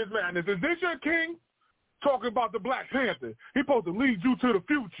started this madness. Is this your king? Talking about the Black Panther. He's supposed to lead you to the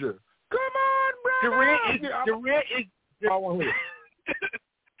future. Come on, bro.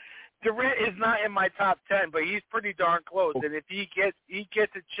 Durant is not in my top 10, but he's pretty darn close. And if he gets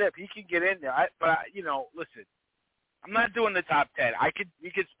a chip, he can get in there. Listen. I'm not doing the top 10. I could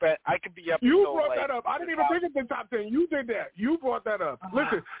be up. You brought that up. I didn't even bring up the top 10. You did that. You brought that up.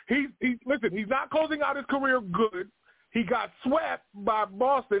 Listen, he's not closing out his career good. He got swept by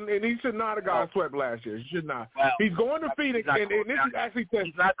Boston, and he should not have gotten swept last year. He should not. Well, he's going to Phoenix, and this is actually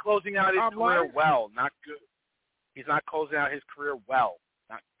he's not closing out his career well. Not good. He's not closing out his career well.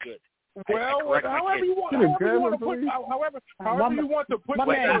 Not good. Well, however you want to put my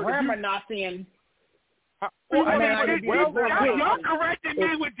man grammar not seeing. Y'all correcting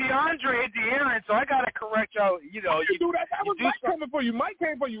me with DeAndre and De'Aaron, so I gotta correct y'all. You do that. That was Mike coming for you. Mike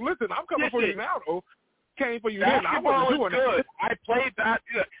came for you. Listen, I'm coming for you now, though. Came for you then. Basketball is good. I played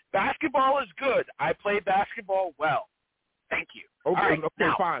basketball is good. I play basketball well. Thank you. Okay,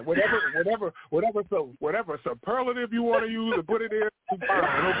 fine. Whatever superlative you want to use to put it in,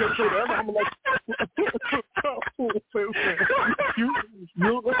 fine. Okay, so I'm gonna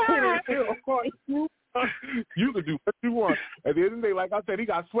you can do what you want. At the end of the day, like I said, he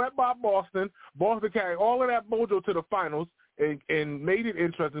got swept by Boston. Boston carried all of that mojo to the finals and made it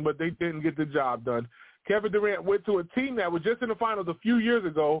interesting, but they didn't get the job done. Kevin Durant went to a team that was just in the finals a few years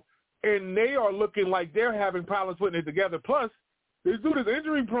ago, and they are looking like they're having problems putting it together. Plus, this dude is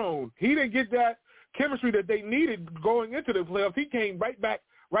injury prone. He didn't get that chemistry that they needed going into the playoffs. He came right back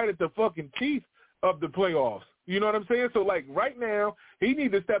right at the fucking teeth of the playoffs. You know what I'm saying? So, like, right now, he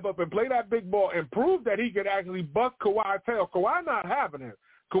needs to step up and play that big ball and prove that he could actually bust Kawhi's tail. Kawhi not having it.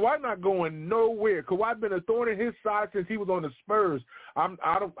 Kawhi not going nowhere. Kawhi been a thorn in his side since he was on the Spurs. I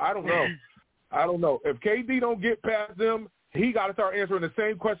don't know. I don't know. If KD don't get past them, he got to start answering the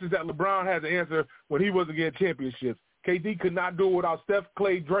same questions that LeBron had to answer when he wasn't getting championships. KD could not do it without Steph,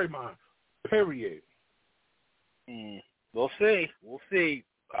 Clay, Draymond. Period. We'll see.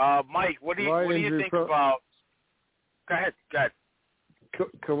 Mike, what do you think about? Go ahead.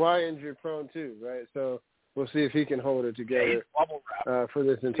 Kawhi injury prone too, right? So we'll see if he can hold it together for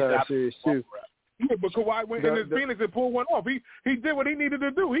this entire series too. Yeah, but Kawhi went in his Phoenix and pulled one off. He did what he needed to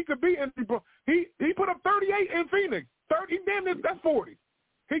do. He could be injury prone. He put up 38 in Phoenix. 30, that's 40.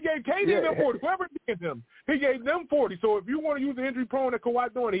 He gave KD them 40. Whoever did him, he gave them 40. So if you want to use the injury prone that Kawhi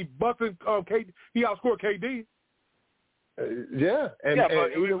doing, he busted KD. He outscored KD. And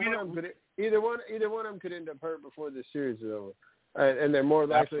either one of them could end up hurt before the series is over, and they're more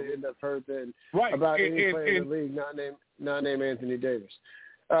likely to end up hurt than about any player in the league not named Anthony Davis.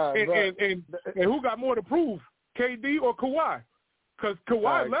 And who got more to prove, KD or Kawhi? Because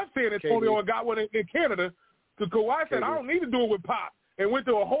Kawhi left San Antonio and got one in Canada. Because Kawhi said, I don't need to do it with Pop, and went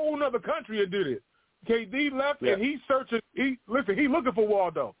to a whole other country and did it. KD left and he's searching. He's looking for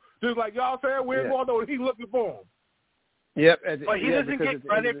Waldo. Just like y'all said, where's Waldo? He's looking for him. Yep. But he doesn't get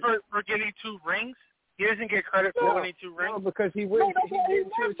credit for getting 2 rings? He doesn't get credit for winning 2 rings? No, because he went to a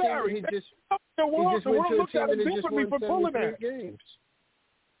team. He just went to a team and he just won 73 games.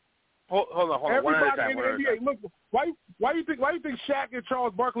 Hold on. Everybody in the NBA, Why you think Shaq and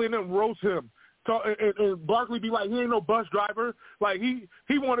Charles Barkley and them roast him? And Barkley be like, he ain't no bus driver. Like he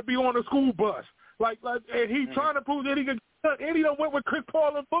want to be on a school bus. Like and he trying to prove that he can. And he done went with Chris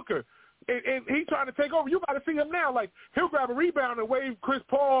Paul and Booker. And he trying to take over. You got to see him now. Like he'll grab a rebound and wave Chris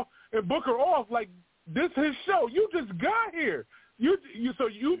Paul and Booker off. Like this his show. You just got here. You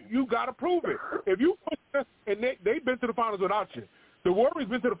got to prove it. If you and they've been to the finals without you. The Warriors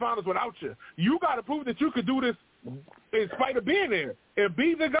been to the finals without you. You got to prove that you could do this in spite of being there and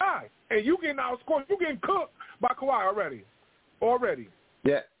be the guy. And you getting outscored. You getting cooked by Kawhi already.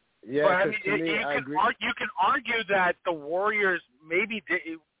 Yeah. But I mean, you can argue that the Warriors maybe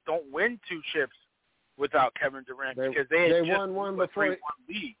don't win 2 chips without Kevin Durant because they had just won one before 3-1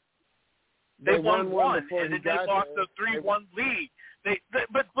 lead. They won one, and then they lost the 3-1 lead.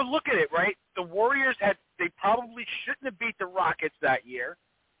 But look at it, right? The Warriors they probably shouldn't have beat the Rockets that year,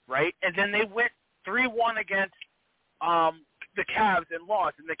 right? And then they went 3-1 against the Cavs and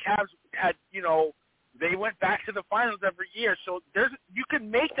lost. And the Cavs had, they went back to the finals every year. So you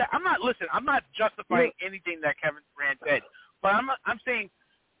can make that. I'm not justifying anything that Kevin Durant did, but I'm saying,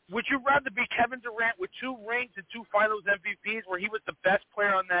 would you rather be Kevin Durant with 2 rings and 2 Finals MVPs, where he was the best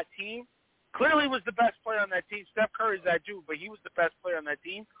player on that team? Clearly was the best player on that team. Steph Curry's that dude, but he was the best player on that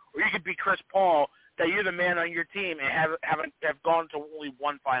team. Or you could be Chris Paul, that you're the man on your team and have gone to only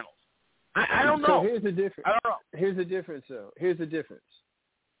 1 Finals. I don't know. So here's the difference. I don't know. Here's the difference, though. Here's the difference.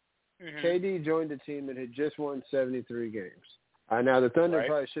 Mm-hmm. KD joined a team that had just won 73 games. Now, the Thunder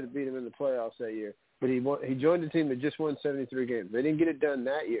probably should have beat him in the playoffs that year, but he joined a team that just won 73 games. They didn't get it done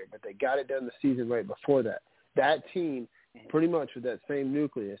that year, but they got it done the season right before that. That team, pretty much with that same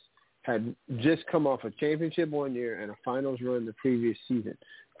nucleus, had just come off a championship one year and a finals run the previous season.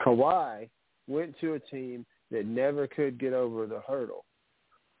 Kawhi went to a team that never could get over the hurdle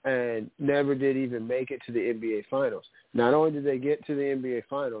and never did even make it to the NBA Finals. Not only did they get to the NBA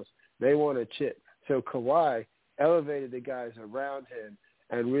Finals, they won a chip. So Kawhi elevated the guys around him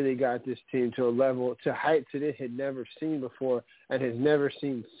and really got this team to a level, to heights that it had never seen before and has never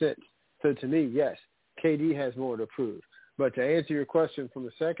seen since. So to me, yes, KD has more to prove. But to answer your question from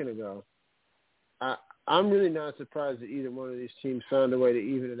a second ago, I'm really not surprised that either one of these teams found a way to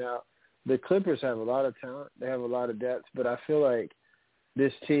even it out. The Clippers have a lot of talent. They have a lot of depth. But I feel like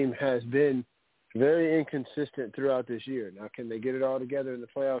this team has been very inconsistent throughout this year. Now, can they get it all together in the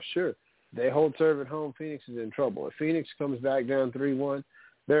playoffs? Sure. They hold serve at home. Phoenix is in trouble. If Phoenix comes back down 3-1,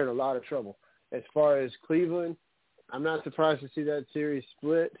 they're in a lot of trouble. As far as Cleveland, I'm not surprised to see that series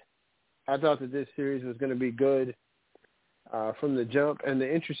split. I thought that this series was going to be good from the jump. And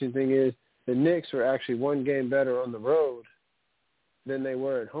the interesting thing is the Knicks were actually 1 game better on the road than they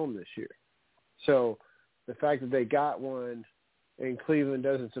were at home this year. So the fact that they got one in Cleveland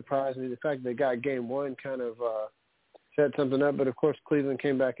doesn't surprise me. The fact that they got game 1 kind of set something up. But, of course, Cleveland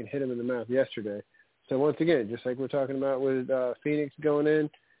came back and hit them in the mouth yesterday. So, once again, just like we're talking about with Phoenix going in,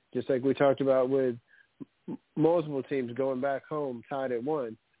 just like we talked about with multiple teams going back home tied at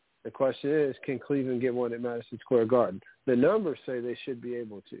 1, the question is, can Cleveland get one at Madison Square Garden? The numbers say they should be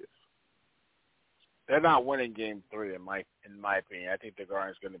able to. They're not winning Game 3, in my opinion. I think the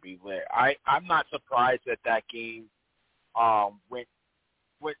Garden's going to be lit. I'm not surprised that game went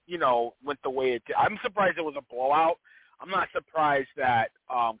the way it did. I'm surprised it was a blowout. I'm not surprised that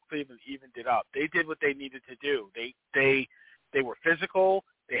Cleveland evened it up. They did what they needed to do. They were physical.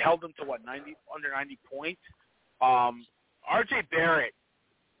 They held them to under 90 points. R.J. Barrett.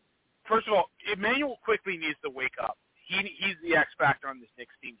 First of all, Emmanuel quickly needs to wake up. He's the X factor on this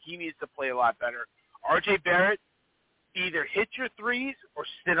Knicks team. He needs to play a lot better. R.J. Barrett, either hit your threes or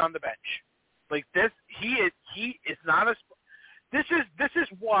sit on the bench. Like this, he is not a. This is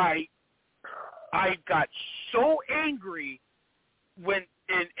why I got so angry when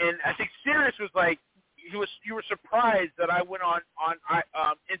and I think Sirius was like you were surprised that I went on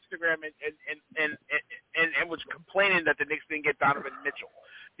Instagram and was complaining that the Knicks didn't get Donovan Mitchell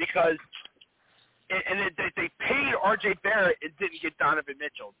because they paid R.J. Barrett and didn't get Donovan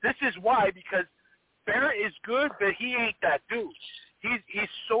Mitchell. This is why, because Barrett is good, but he ain't that dude. He's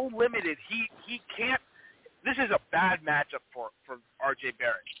so limited. He can't. This is a bad matchup for R.J.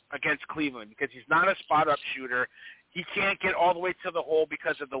 Barrett against Cleveland because he's not a spot-up shooter. He can't get all the way to the hole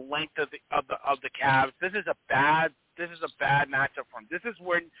because of the length of the Cavs. This is a bad matchup for him. This is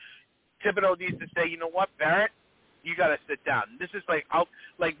when Thibodeau needs to say, you know what, Barrett, you got to sit down. This is like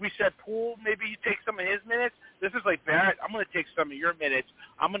we said, Poole, maybe you take some of his minutes. This is like, Barrett, I'm going to take some of your minutes.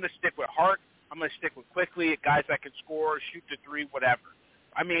 I'm going to stick with Hart. I'm going to stick with quickly guys that can score, shoot the three, whatever.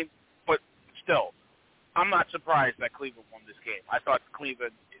 I mean, but still, I'm not surprised that Cleveland won this game. I thought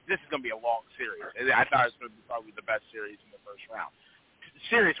Cleveland – this is going to be a long series. I thought it was going to be probably the best series in the first round.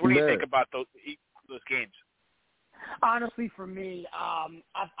 Serious, what do you think about those games? Honestly, for me, I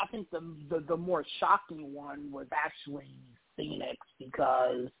think the more shocking one was actually Phoenix,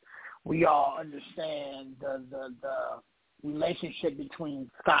 because we all understand the relationship between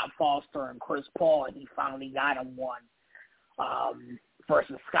Scott Foster and Chris Paul, and he finally got him one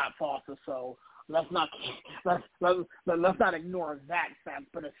versus Scott Foster. So let's not ignore that fact.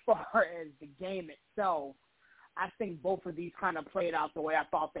 But as far as the game itself, I think both of these kind of played out the way I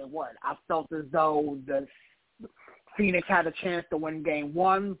thought they would. I felt as though the Phoenix had a chance to win game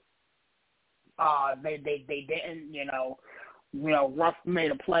one. They didn't, Russ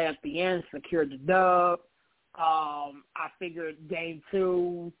made a play at the end, secured the dub. I figured game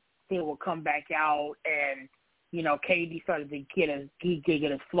two, they would come back out and, KD started to get his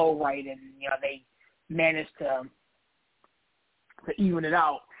flow right, and, they managed to even it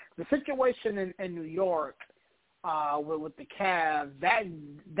out. The situation in New York with the Cavs, that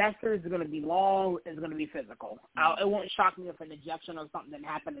series is going to be long. It's going to be physical. It won't shock me if an ejection or something didn't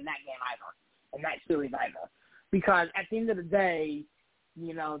happen in that game either, in that series either. Because at the end of the day,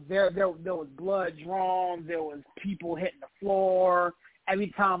 there was blood drawn. There was people hitting the floor.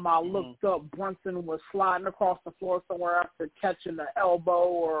 Every time I looked up, Brunson was sliding across the floor somewhere after catching the elbow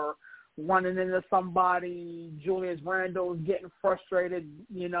or running into somebody. Julius Randle was getting frustrated.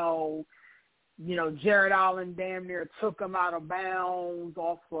 Jared Allen damn near took him out of bounds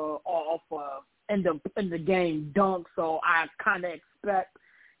off a end of the game dunk. So I kind of expect,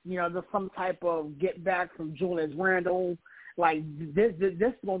 there's some type of get back from Julius Randle. Like this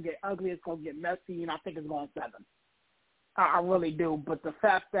is gonna get ugly. It's gonna get messy, and I think it's going 7. I really do. But the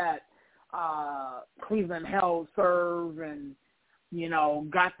fact that Cleveland held serve and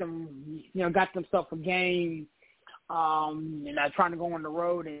got themselves a game. Trying to go on the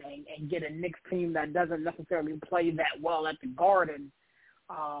road and get a Knicks team that doesn't necessarily play that well at the Garden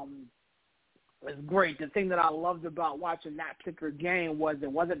was great. The thing that I loved about watching that particular game was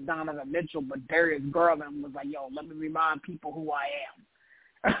it wasn't Donovan Mitchell, but Darius Garland was like, yo, let me remind people who I am.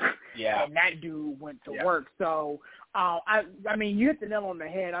 Yeah. And that dude went to work. So, I mean, you hit the nail on the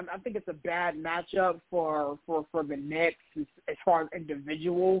head. I think it's a bad matchup for the Knicks as far as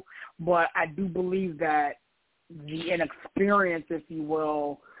individual, but I do believe that the inexperience, if you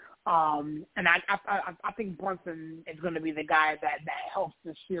will, and I think Brunson is going to be the guy that helps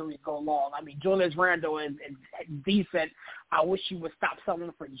the series go along. I mean, Julius Randle is decent. I wish he would stop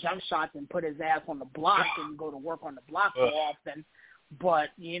settling for jump shots and put his ass on the block and go to work on the block more often. But,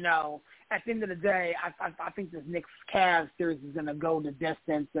 at the end of the day, I think this Knicks-Cavs series is going to go the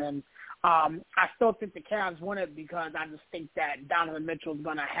distance. And I still think the Cavs win it because I just think that Donovan Mitchell is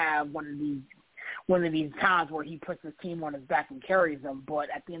going to have one of these times where he puts his team on his back and carries them. But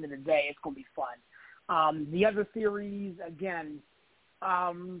at the end of the day, it's going to be fun. The other series, again,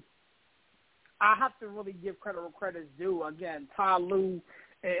 I have to really give credit where credit's due. Again, Ty Lue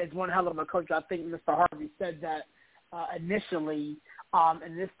is one hell of a coach. I think Mr. Harvey said that initially.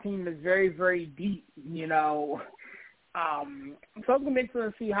 And this team is very, very deep, So it's going to be interesting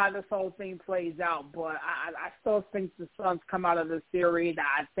to see how this whole thing plays out. But I still think the Suns come out of this series.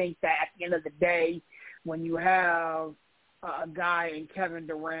 I think that at the end of the day, when you have a guy in Kevin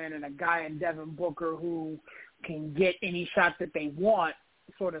Durant and a guy in Devin Booker who can get any shot that they want,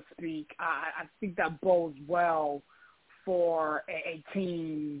 so to speak, I think that bodes well for a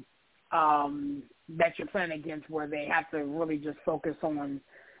team that you're playing against, where they have to really just focus on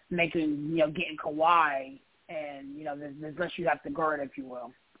making, getting Kawhi, and there's less you have to guard, if you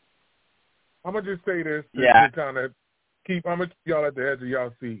will. I'm gonna just say this to kind of keep. I'm gonna keep y'all at the edge of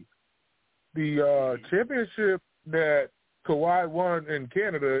y'all seat. The championship that Kawhi won in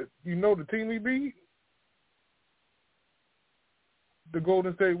Canada, the team he beat, the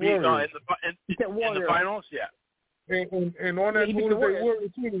Golden State Warriors. In the finals, yeah. And on that Golden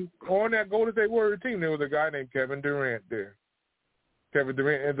State Warrior team, there was a guy named Kevin Durant there. Kevin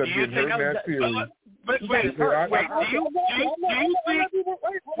Durant ends up getting hurt in that series. But wait,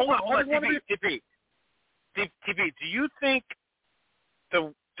 do you think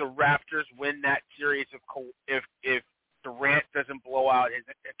the Raptors win that series if Durant doesn't blow out his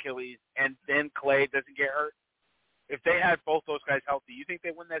Achilles and then Clay doesn't get hurt? If they had both those guys healthy, you think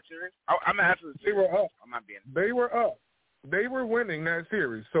they win that series? I'm asking. They were up. I'm not being. They were up. They were winning that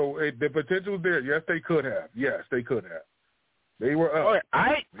series, so the potential was there. Yes, they could have. Yes, they could have. They were up. Okay.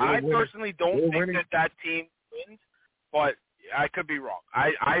 I personally don't think that team wins, but I could be wrong.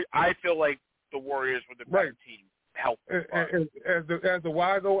 I feel like the Warriors were the better team help. As the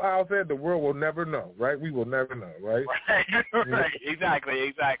wise old owl said, the world will never know, right? We will never know, right? Right.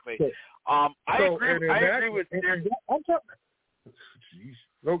 Exactly. I agree with. I'm talking. Jeez.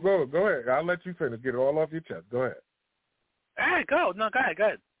 Go ahead. I'll let you finish. Get it all off your chest. Go ahead. All right, go. No, go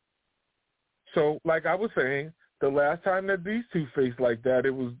ahead. So, like I was saying, the last time that these two faced like that,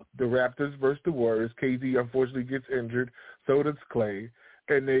 it was the Raptors versus the Warriors. KD unfortunately gets injured. So does Clay,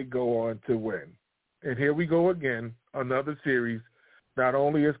 and they go on to win. And here we go again, another series. Not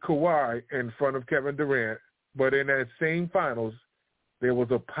only is Kawhi in front of Kevin Durant, but in that same finals, there was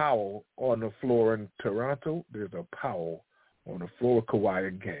a Powell on the floor in Toronto. There's a Powell on the floor of Kawhi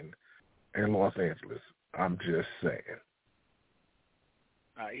again in Los Angeles. I'm just saying.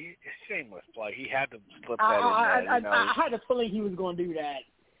 Shameless play. He had to slip that in there. I had a feeling he was going to do that.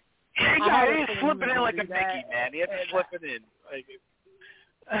 He's slipping in like a Mickey, man. He had to slip it in.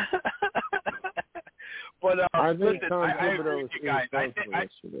 But I think listen, Tom I agree with you guys. Say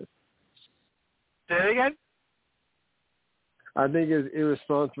it again? I think it was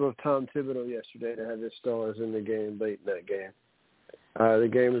irresponsible of Tom Thibodeau yesterday to have his stars in the game late in that game. The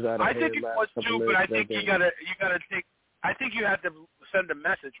game was out of hand. I think it was too, but I think you gotta take. I think you have to send a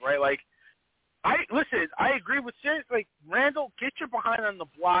message, right? Like, I agree with Sid. Like, Randall, get your behind on the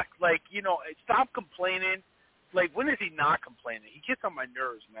block. Like, stop complaining. Like, when is he not complaining? He gets on my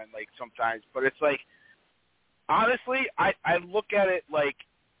nerves, man. Like sometimes, but it's like, honestly, I look at it like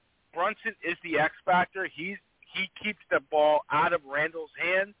Brunson is the X factor. He keeps the ball out of Randall's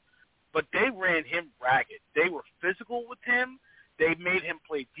hands, but they ran him ragged. They were physical with him. They made him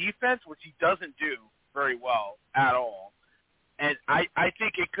play defense, which he doesn't do very well at all. And I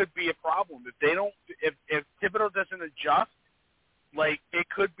think it could be a problem if Thibodeau doesn't adjust. Like, it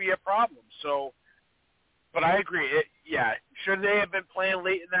could be a problem. So, but I agree. Should they have been playing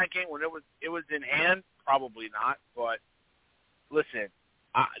late in that game when it was in hand? Probably not. But listen,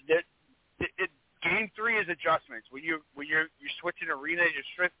 Game 3 is adjustments. When you're switching arenas,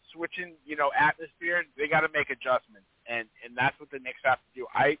 you're switching atmosphere. They got to make adjustments, and that's what the Knicks have to do.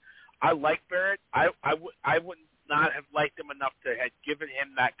 I like Barrett. I would not have liked him enough to have given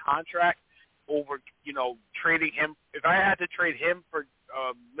him that contract over trading him. If I had to trade him for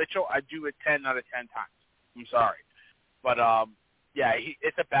Mitchell, I'd do it 10 out of 10 times. I'm sorry, but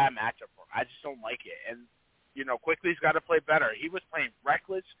it's a bad matchup for him. I just don't like it, and Quickly's got to play better. He was playing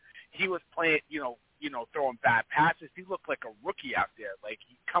reckless. He was playing, throwing bad passes. He looked like a rookie out there. Like,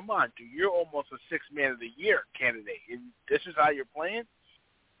 come on, dude, you're almost a Sixth Man of the Year candidate, and this is how you're playing.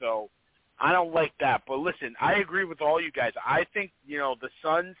 So I don't like that. But listen, I agree with all you guys. I think the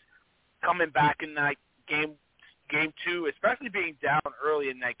Suns coming back in that game 2, especially being down early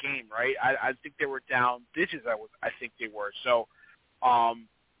in that game, right? I think they were down digits. I think they were. So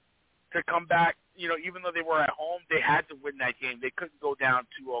to come back, even though they were at home, they had to win that game. They couldn't go down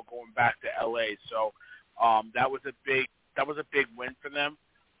 2-0 going back to LA. So that was a big win for them.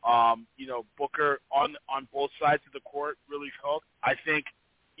 Booker on both sides of the court really helped. I think,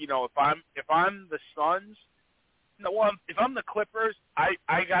 if I'm the Suns, if I'm the Clippers, I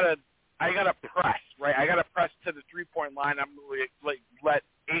gotta press, right? I gotta press to the 3-point line. I'm gonna let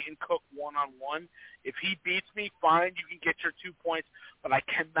Ayton cook one-on-one. If he beats me, fine, you can get your 2 points, but I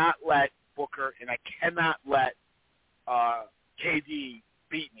cannot let Booker and I cannot let KD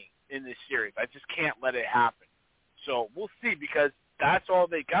beat me in this series. I just can't let it happen. So we'll see, because that's all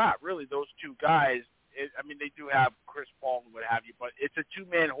they got, really, those two guys. They do have Chris Paul and what have you, but it's a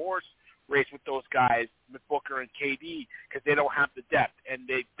two-man horse race with those guys, with Booker and KD, because they don't have the depth, and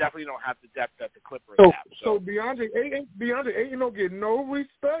they definitely don't have the depth that the Clippers have. So DeAndre Ayton don't get no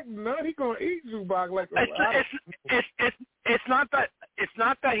respect. None. He gonna eat Zubac like it's not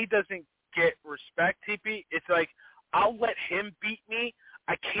that he doesn't get respect, TP. It's like, I'll let him beat me.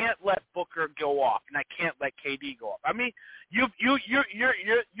 I can't let Booker go off, and I can't let KD go off. You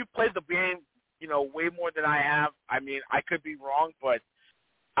played the game, way more than I have. I could be wrong, but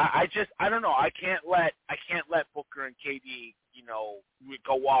I don't know. I can't let Booker and KD,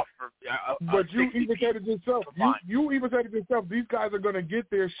 go off for. But you even said it yourself. You even said it yourself. These guys are going to get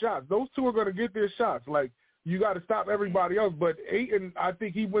their shots. Those two are going to get their shots. Like, you got to stop everybody else. But Ayton, I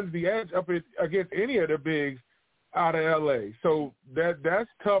think he wins the edge up against any of the bigs out of L.A. So that's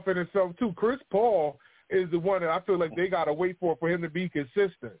tough in itself too. Chris Paul is the one that I feel like they got to wait for him to be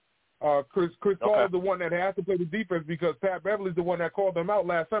consistent. Chris Paul is the one that has to play the defense, because Pat Beverly's the one that called him out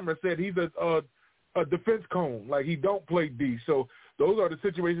last summer and said he's a defense cone. Like, he don't play D. So those are the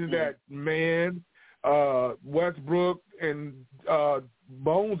situations that Westbrook and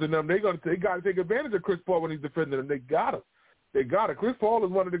Bones and them, they got to take advantage of Chris Paul when he's defending them. They got him. They got it. Chris Paul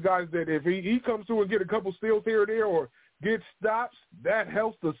is one of the guys that if he comes through and get a couple steals here or there or get stops, that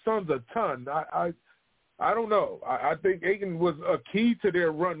helps the Suns a ton. I don't know. I think Ayton was a key to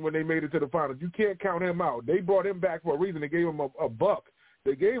their run when they made it to the finals. You can't count him out. They brought him back for a reason. They gave him a buck.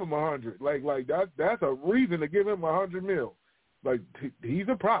 They gave him $100. Like that's a reason to give him $100 million. Like he's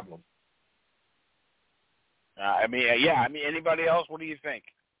a problem. Anybody else? What do you think?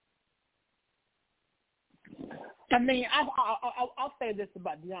 I mean, I'll say this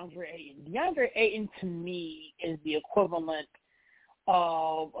about DeAndre Ayton. DeAndre Ayton, to me, is the equivalent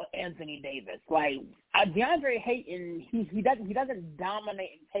of Anthony Davis. Like DeAndre Ayton, he doesn't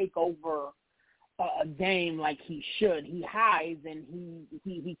dominate and take over a game like he should. He hides and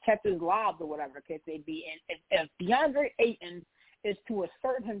he catches lobs or whatever the case may be. And if DeAndre Ayton is to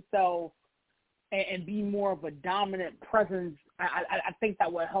assert himself and be more of a dominant presence, I think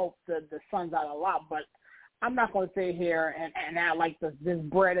that would help the Suns out a lot. But I'm not going to sit here and act like this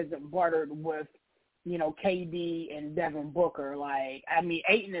bread isn't buttered with, KD and Devin Booker. Like, I mean,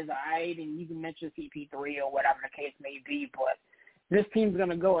 Ayton is all right, and you can mention CP3 or whatever the case may be, but this team's going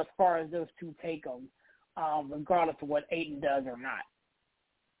to go as far as those two take them, regardless of what Ayton does or not.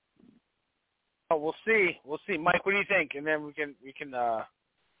 Oh, we'll see. Mike, what do you think? And then we can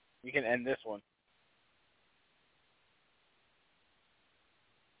end this one.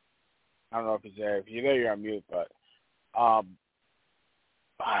 I don't know if he's there. If you're there, you're on mute. But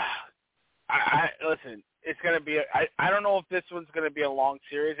listen. It's gonna be. I don't know if this one's gonna be a long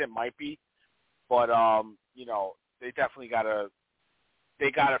series. It might be, but they definitely gotta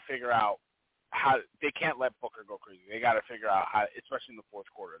figure out how they can't let Booker go crazy. They gotta figure out how, especially in the fourth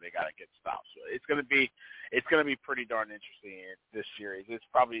quarter, they gotta get stops. So it's gonna be pretty darn interesting in this series. It's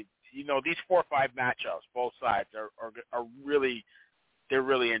probably these 4 or 5 matchups, both sides are really. They're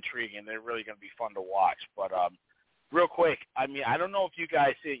really intriguing. They're really going to be fun to watch. But real quick, I mean, I don't know if you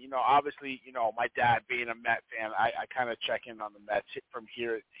guys see, obviously, my dad being a Met fan, I kind of check in on the Mets from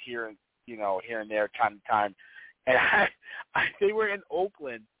here and there time to time. And they were in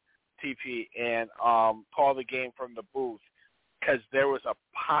Oakland, TP, and called the game from the booth because there was a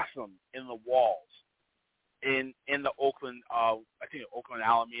possum in the walls in the Oakland, I think Oakland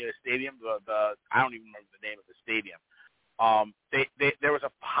Alameda Stadium. I don't even remember the name of the stadium. There was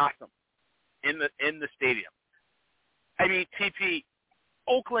a possum in the stadium. I mean, TP,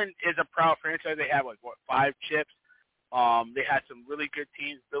 Oakland is a proud franchise. They have 5 chips. They had some really good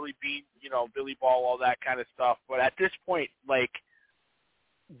teams, Billy Bean, Billy Ball, all that kind of stuff. But at this point,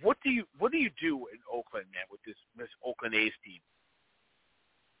 what do you do in Oakland, man, with this Oakland A's team?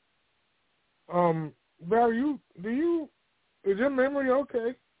 Barry, is your memory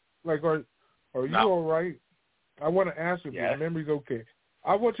okay? Are you all right? I want to ask you if your memory's okay.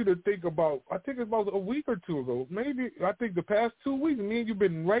 I want you to think about, I think it's about a week or two ago, maybe, I think the past 2 weeks, me and you've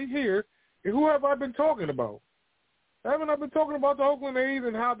been right here, and who have I been talking about? Haven't I been talking about the Oakland A's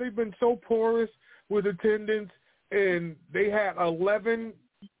and how they've been so porous with attendance, and they had 11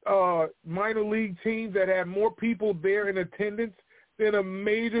 minor league teams that had more people there in attendance than a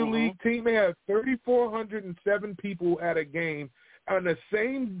major league team? They had 3,407 people at a game on the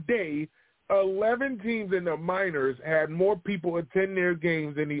same day. 11 teams in the minors had more people attend their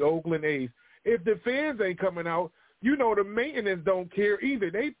games than the Oakland A's. If the fans ain't coming out, the maintenance don't care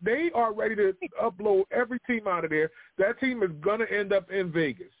either. They are ready to upload every team out of there. That team is going to end up in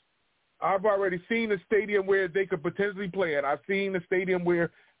Vegas. I've already seen a stadium where they could potentially play at. I've seen a stadium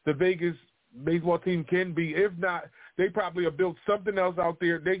where the Vegas baseball team can be. If not, they probably have built something else out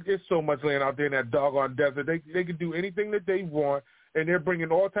there. There's so much land out there in that doggone desert. They can do anything that they want, and they're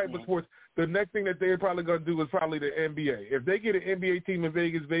bringing all types of sports. The next thing that they're probably going to do is probably the NBA. If they get an NBA team in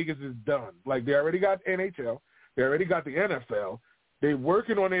Vegas, Vegas is done. They already got NHL. They already got the NFL. They're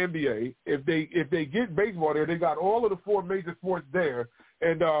working on the NBA. If they get baseball there, they got all of the 4 major sports there.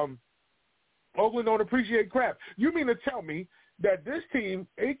 And Oakland don't appreciate crap. You mean to tell me that this team,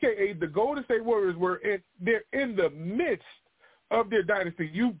 a.k.a. the Golden State Warriors, they're in the midst of their dynasty?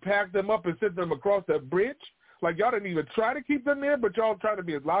 You packed them up and sent them across the bridge? Y'all didn't even try to keep them there, but y'all trying to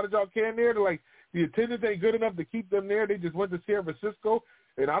be as loud as y'all can there. The attendance ain't good enough to keep them there. They just went to San Francisco,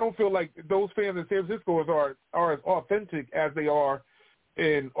 and I don't feel like those fans in San Francisco are as authentic as they are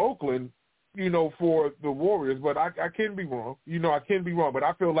in Oakland, for the Warriors. But I can be wrong. I can be wrong, but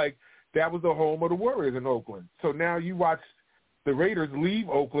I feel like that was the home of the Warriors in Oakland. So now you watch the Raiders leave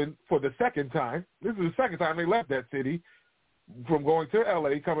Oakland for the second time. This is the second time they left that city, from going to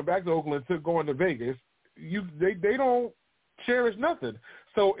L.A., coming back to Oakland, to going to Vegas. They don't cherish nothing.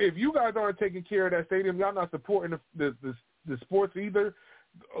 So if you guys aren't taking care of that stadium, y'all not supporting the sports either.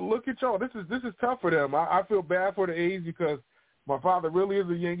 Look at y'all. This is tough for them. I feel bad for the A's because My father really is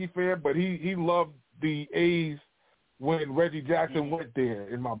a Yankee fan, but he loved the A's when Reggie Jackson went there.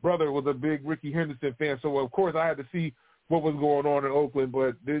 And my brother was a big Ricky Henderson fan, so of course I had to see what was going on in Oakland.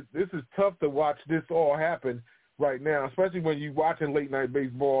 But this is tough to watch this all happen right now, especially when you're watching late-night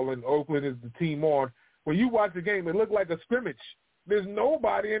baseball and Oakland is the team on. When you watch the game, it looked like a scrimmage. There's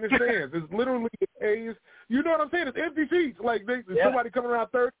nobody in the stands. It's literally the A's. You know what I'm saying? It's empty seats. Like somebody coming around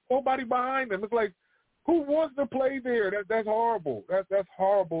third, nobody behind them. It's like, who wants to play there? That's horrible. That's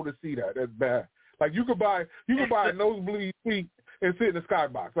horrible to see that. That's bad. Like you could buy a nosebleed seat and sit in the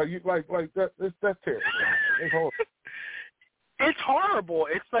skybox. That's terrible. It's horrible. It's horrible.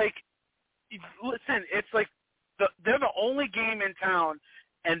 It's like, listen, it's like they're the only game in town,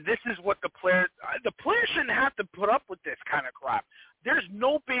 and this is what the players shouldn't have to put up with this kind of crap. There's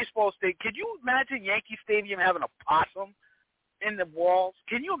no baseball stadium. Could you imagine Yankee Stadium having a possum in the walls?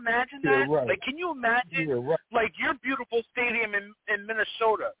 Can you imagine that? Yeah, right. Like, can you imagine, like, your beautiful stadium in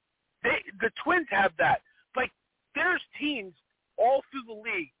Minnesota? The Twins have that. Like, there's teams all through the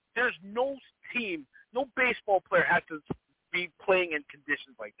league. There's no team, no baseball player has to be playing in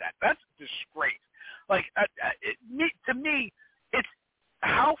conditions like that. That's a disgrace. Like, to me, it's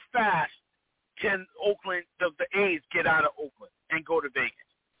how fast can Oakland, the A's, get out of Oakland and go to Vegas?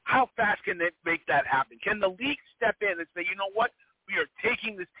 How fast can they make that happen? Can the league step in and say, you know what, we are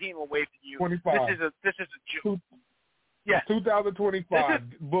taking this team away from you. 25. This is a joke. Yes. 2025,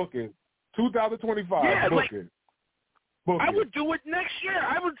 book it. 2025, yeah, book like, it. I would do it next year.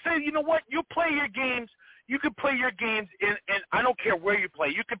 I would say, you know what, you play your games. You could play your games in I don't care where you play.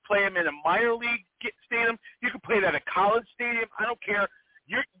 You could play them in a minor league stadium. You could play it at a college stadium. I don't care.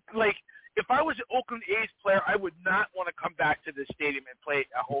 You're like, if I was an Oakland A's player, I would not want to come back to this stadium and play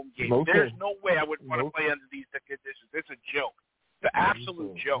a home game. There's no way I would want to play under these conditions. It's a joke. It's an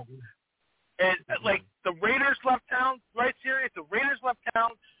absolute joke. And, like, the Raiders left town, right, Sirius? The Raiders left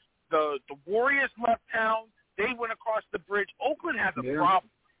town. The Warriors left town. They went across the bridge. Oakland has a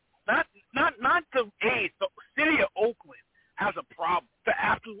problem. Not the A's. The city of Oakland has a problem. The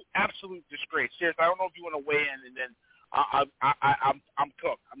absolute disgrace. Serious. I don't know if you want to weigh in, and then I'm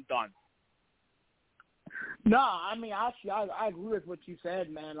cooked. I'm done. No, I mean, actually, I agree with what you said,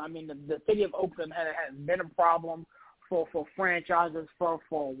 man. I mean, the city of Oakland has been a problem for franchises for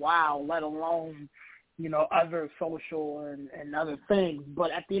a while, let alone, you know, other social and other things.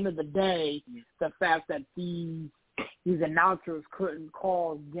 But at the end of the day, the fact that these announcers couldn't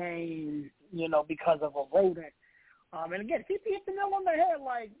call games, you know, because of a rodent. And again, CP hit the nail on the head.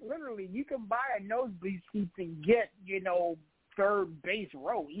 Like, literally, you can buy a nosebleed seat and get, you know, third base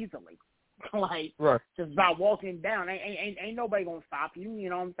row easily. Like, just by walking down. Ain't nobody going to stop you, you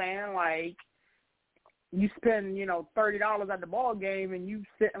know what I'm saying? Like, you spend, you know, $30 at the ball game and you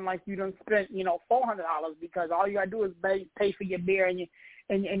sitting like you done spent, you know, $400 because all you got to do is pay for your beer and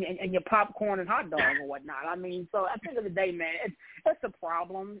your popcorn and hot dogs or whatnot. I mean, so at the end of the day, man, it's a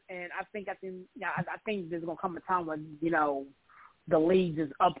problem. And I think there's going to come a time when, you know, the league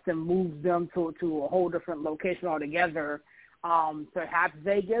just ups and moves them to a whole different location altogether, perhaps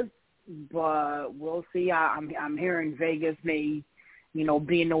Vegas. But we'll see. I'm hearing Vegas may, you know,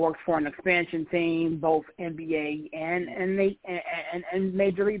 be in the works for an expansion team, both NBA and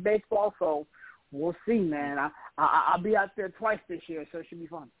Major League Baseball. So we'll see, man. I'll be out there twice this year, so it should be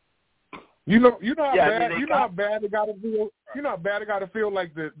fun. You know how bad it got to feel. You know how bad it got to feel,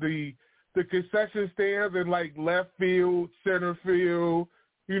 like the concession stands in like left field, center field,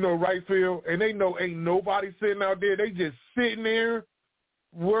 you know, right field, and they know ain't nobody sitting out there. They just sitting there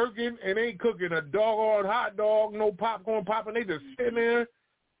working and ain't cooking a doggone hot dog, no popcorn popping. They just sitting there.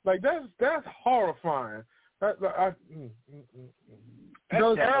 Like, that's horrifying.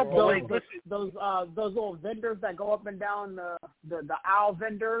 Those little vendors that go up and down, the aisle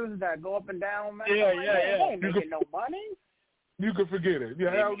vendors that go up and down, man. Yeah. They ain't making no money. You can forget it.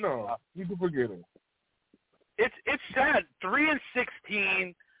 Yeah, hell no. You can forget it. It's sad.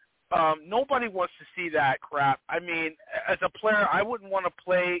 3-16. Nobody wants to see that crap. I mean, as a player, I wouldn't want to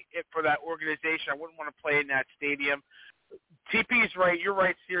play it for that organization. I wouldn't want to play in that stadium. TP's right. You're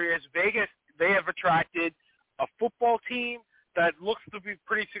right, Sirius. Vegas, they have attracted a football team that looks to be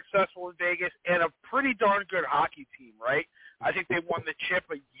pretty successful in Vegas and a pretty darn good hockey team, right? I think they won the chip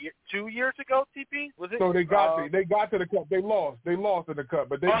 2 years ago, TP? Was it? So they got to the cup. They lost in the cup,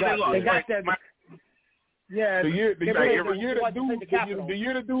 but they got lost. They got there. Yeah, the year the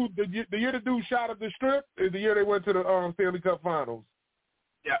dude shot up the strip is the year they went to the Stanley Cup Finals.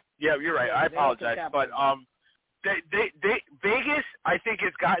 Yeah, you're right. I apologize, but Vegas, I think,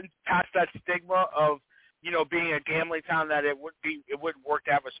 has gotten past that stigma of, you know, being a gambling town, that it wouldn't work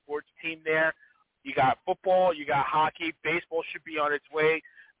to have a sports team there. You got football, you got hockey, baseball should be on its way.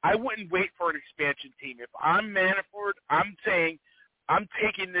 I wouldn't wait for an expansion team. If I'm Manafort, I'm saying I'm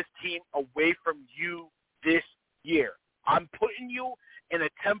taking this team away from you this year. I'm putting you in a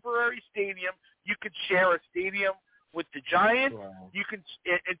temporary stadium. You could share a stadium with the Giants. Wow. You can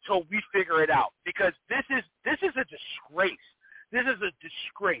until we figure it out, because this is a disgrace. This is a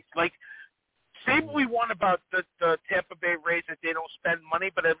disgrace. Like, say what we want about the Tampa Bay Rays, that they don't spend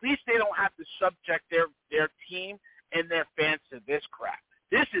money, but at least they don't have to subject their team and their fans to this crap.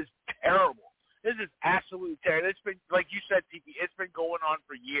 This is terrible. This is absolutely terrible. It's been, like you said, TP, it's been going on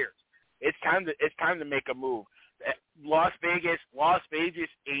for years. It's time to make a move. Las Vegas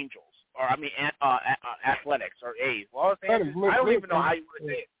Angels, or I mean Athletics, or A's. Los Angeles. I don't even know how you would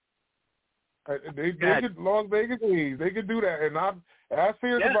say it. They could, Las Vegas A's. They could do that, and I'm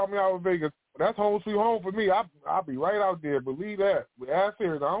serious about me out of Vegas. That's home sweet home for me. I'll be right out there. Believe that. As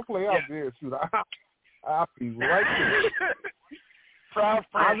serious, I don't play out there. Shoot, I'll be right there. Proud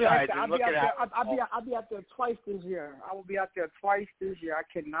franchise. I'll be out there twice this year. I will be out there twice this year. I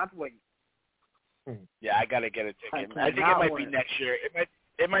cannot wait. Yeah, I gotta get a ticket. I think it might be next year.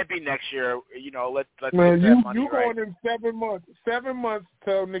 It might be next year. You know, let's man, get that money you right. going in 7 months. 7 months.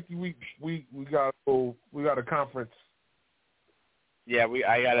 Tell Nikki we got a conference. Yeah,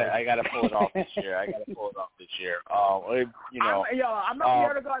 I gotta pull it off this year. You know. I'm not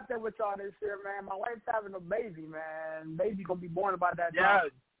here to go out there with y'all this year, man. My wife's having a baby, man. Baby gonna be born about that time.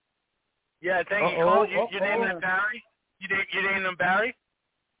 Yeah. Thank you. You named him Barry. You named him Barry.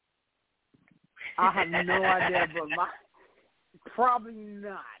 I have no idea, but probably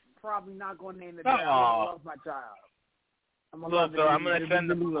not going to name it Barry. I love my child. I'm gonna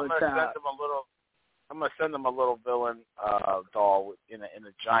send him a little villain doll in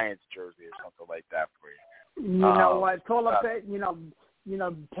a Giants jersey or something like that for you. You know what? Toilet paper. You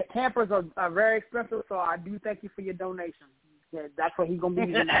know, Pampers are very expensive, so I do thank you for your donation. Yeah, that's what he's gonna be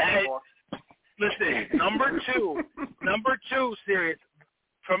using that for. Listen, number two, serious.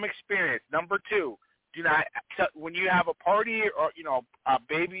 From experience, number 2, do not, when you have a party or, you know, a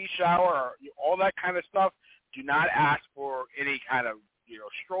baby shower or all that kind of stuff, do not ask for any kind of, you know,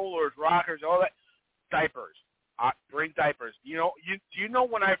 strollers, rockers, all that. Diapers. Bring diapers. You know, do you know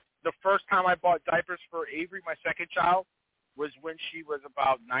when the first time I bought diapers for Avery, my second child, was when she was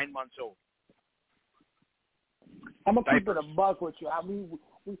about 9 months old. I'm gonna keep it a buck with you.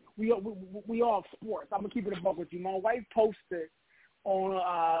 We all sports. I'm gonna keep it a buck with you. My wife posted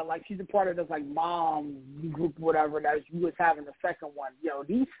on like she's a part of this like mom group, whatever, that you was having the second one.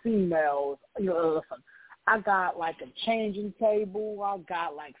 These females, listen, I got like a changing table. I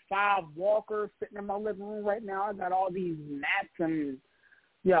got like 5 walkers sitting in my living room right now. I got all these mats and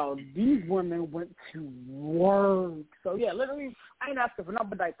these women went to work. So yeah, literally I ain't asking for nothing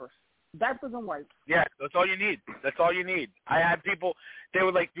but diapers. Diapers and wipes. Yeah, that's all you need. I had people. They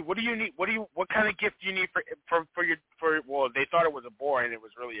were like, "What do you need? What kind of gift do you need for your?" Well, they thought it was a boy and it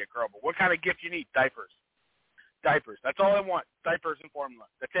was really a girl. But what kind of gift you need? Diapers. That's all I want. Diapers and formula.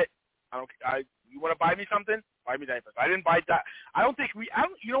 That's it. You want to buy me something? Buy me diapers. I didn't buy that.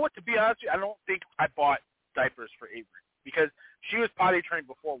 You know what? To be honest with you, I don't think I bought diapers for Avery because she was potty trained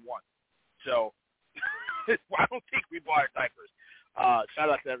before 1. So I don't think we bought her diapers. Shout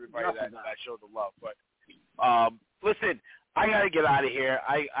out to everybody that showed the love. But listen, I gotta get out of here.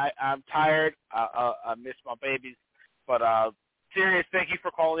 I'm tired. I miss my babies. But serious, thank you for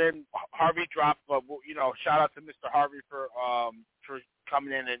calling in. Harvey dropped, but shout out to Mr. Harvey for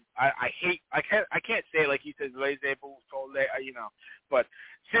coming in. And I can't say it like he says laissez but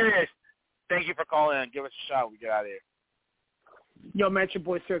serious, thank you for calling in. Give us a shout. We get out of here. Yo, man, it's your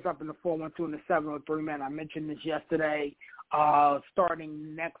boy Serious up in the 412 and the 703, man. I mentioned this yesterday.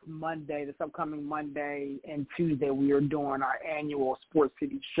 Starting next Monday, this upcoming Monday and Tuesday, we are doing our annual Sports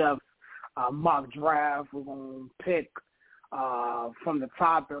City Chefs mock draft. We're going to pick from the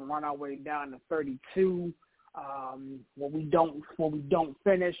top and run our way down to 32. When we don't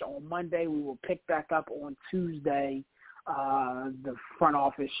finish on Monday, we will pick back up on Tuesday. The front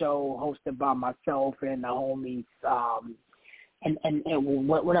office show hosted by myself and the homies. And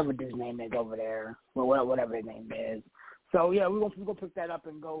whatever his name is over there, whatever his name is. So yeah, we're gonna pick that up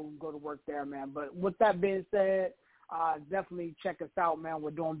and go to work there, man. But with that being said, definitely check us out, man.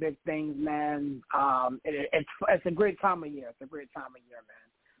 We're doing big things, man. It's a great time of year. Man.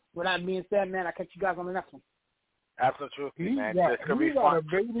 With that being said, man, I'll catch you guys on the next one. Absolutely, man. He got a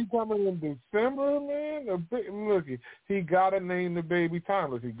baby coming in December, man. Look, he got to name the baby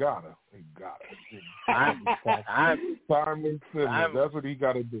Tymeless. He got to. Tymeless. That's what he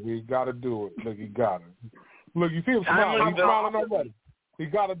got to do. He got to do it. Look, he got it. Look, you see him smiling. He's smiling already. He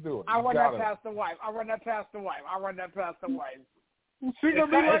got to do it. I run that past the wife. She gonna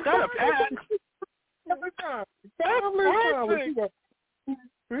be like that a pass?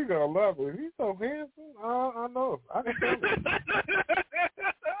 She gonna love it. He's so handsome. I know. I can tell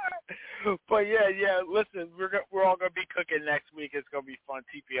it. But yeah. Listen, we're all gonna be cooking next week. It's gonna be fun.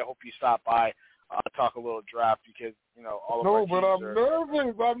 TP, I hope you stop by. Talk a little draft because all of our but I'm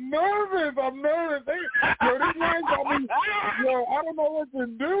nervous. I'm nervous. These Lions got me. I don't know what to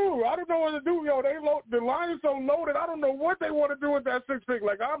do. The Lions so loaded. I don't know what they want to do with that 6th pick.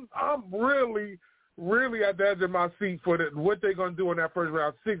 Like I'm really at the edge of my seat for what they're gonna do in that first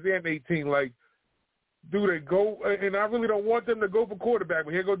round, 6 and 18. Like, do they go? And I really don't want them to go for quarterback.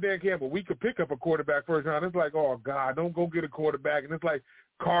 But here goes Dan Campbell. We could pick up a quarterback first round. It's like, oh God, don't go get a quarterback. And it's like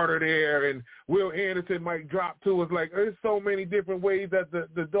Carter there and Will Anderson might drop too. It's like there's so many different ways that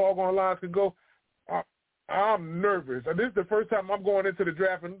the doggone Lions can go. I'm nervous. And this is the first time I'm going into the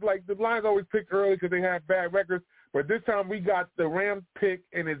draft. And like the Lions always pick early because they have bad records. But this time we got the Rams pick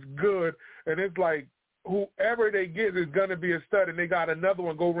and it's good. And it's like whoever they get is going to be a stud. And they got another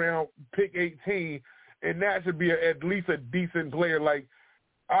one go around pick 18. And that should be at least a decent player. Like,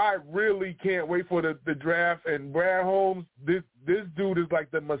 I really can't wait for the draft. And Brad Holmes, this dude is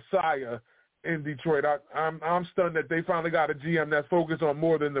like the messiah in Detroit. I'm stunned that they finally got a GM that's focused on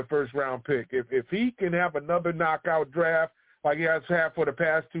more than the first-round pick. If he can have another knockout draft like he has had for the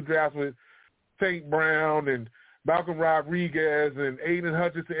past 2 drafts with St. Brown and Malcolm Rodriguez and Aiden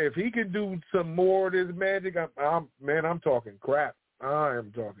Hutchinson, if he can do some more of this magic, I'm talking crap. I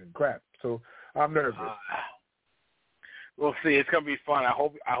am talking crap. So I'm nervous. We'll see. It's gonna be fun. I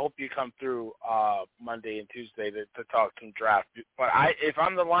hope you come through Monday and Tuesday to talk some draft. But if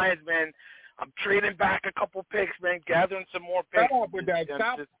I'm the Lions, man, I'm trading back a couple picks, man, gathering some more picks. Stop with that.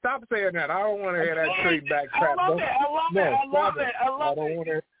 Stop saying that. I don't want to hear that trade back crap. I love it.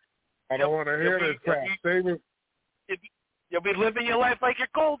 I don't want to hear this crap. Save it. You'll be living your life like you're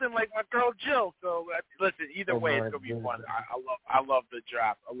golden, like my girl Jill. So listen, either way, it's gonna be fun. I love the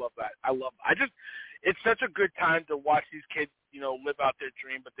draft. I love that. It's such a good time to watch these kids, live out their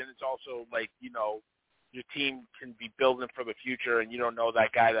dream. But then it's also like, your team can be building for the future, and you don't know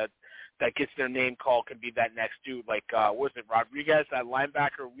that guy that gets their name called can be that next dude. Like, was it Rodriguez, that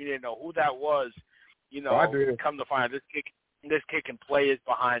linebacker? We didn't know who that was. I did. Come to find out, this kid can play his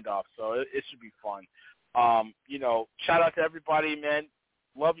behind off. So it should be fun. Shout out to everybody, man.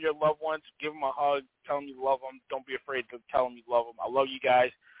 Love your loved ones. Give them a hug. Tell them you love them. Don't be afraid to tell them you love them. I love you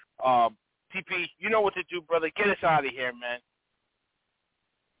guys. TP, you know what to do, brother. Get us out of here, man.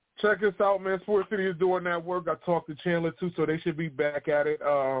 Check us out, man. Sports City is doing that work. I talked to Chandler, too, so they should be back at it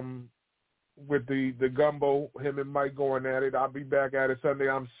with the gumbo, him and Mike going at it. I'll be back at it Sunday.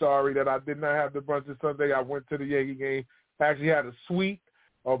 I'm sorry that I did not have the brunch this Sunday. I went to the Yankee game. I actually had a suite,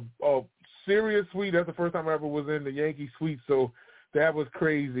 a serious suite. That's the first time I ever was in the Yankee suite, so that was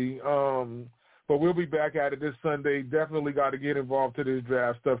crazy. But we'll be back at it this Sunday. Definitely got to get involved to this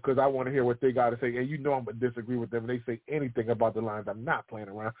draft stuff because I want to hear what they got to say. And I'm going to disagree with them. When they say anything about the Lions, I'm not playing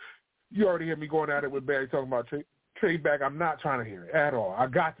around. You already hear me going at it with Barry talking about trade back. I'm not trying to hear it at all. I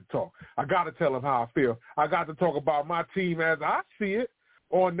got to talk. I got to tell them how I feel. I got to talk about my team as I see it.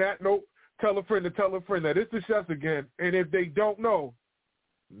 On that note, tell a friend that it's the Chefs again. And if they don't know,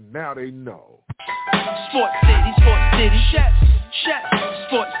 now they know. Sports City, Chefs.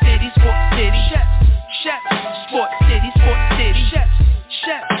 Sports City, Chefs. Sports City, Chefs.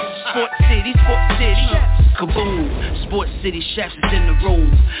 Sports City, Kaboom! Sports City Chefs is in the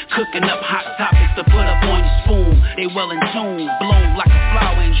room, cooking up hot topics to put up on your spoon. They well in tune, bloom like a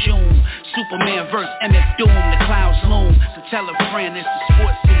flower in June. Superman vs. MF Doom, the clouds loom. So tell a friend it's the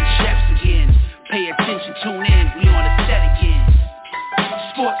Sports City Chefs again. Pay attention, tune in, we on the set again.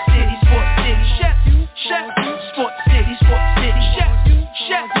 Sports City, Chefs. Sports City, Chefs.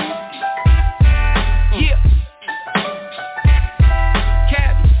 Yeah.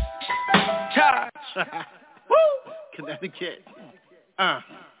 Connecticut.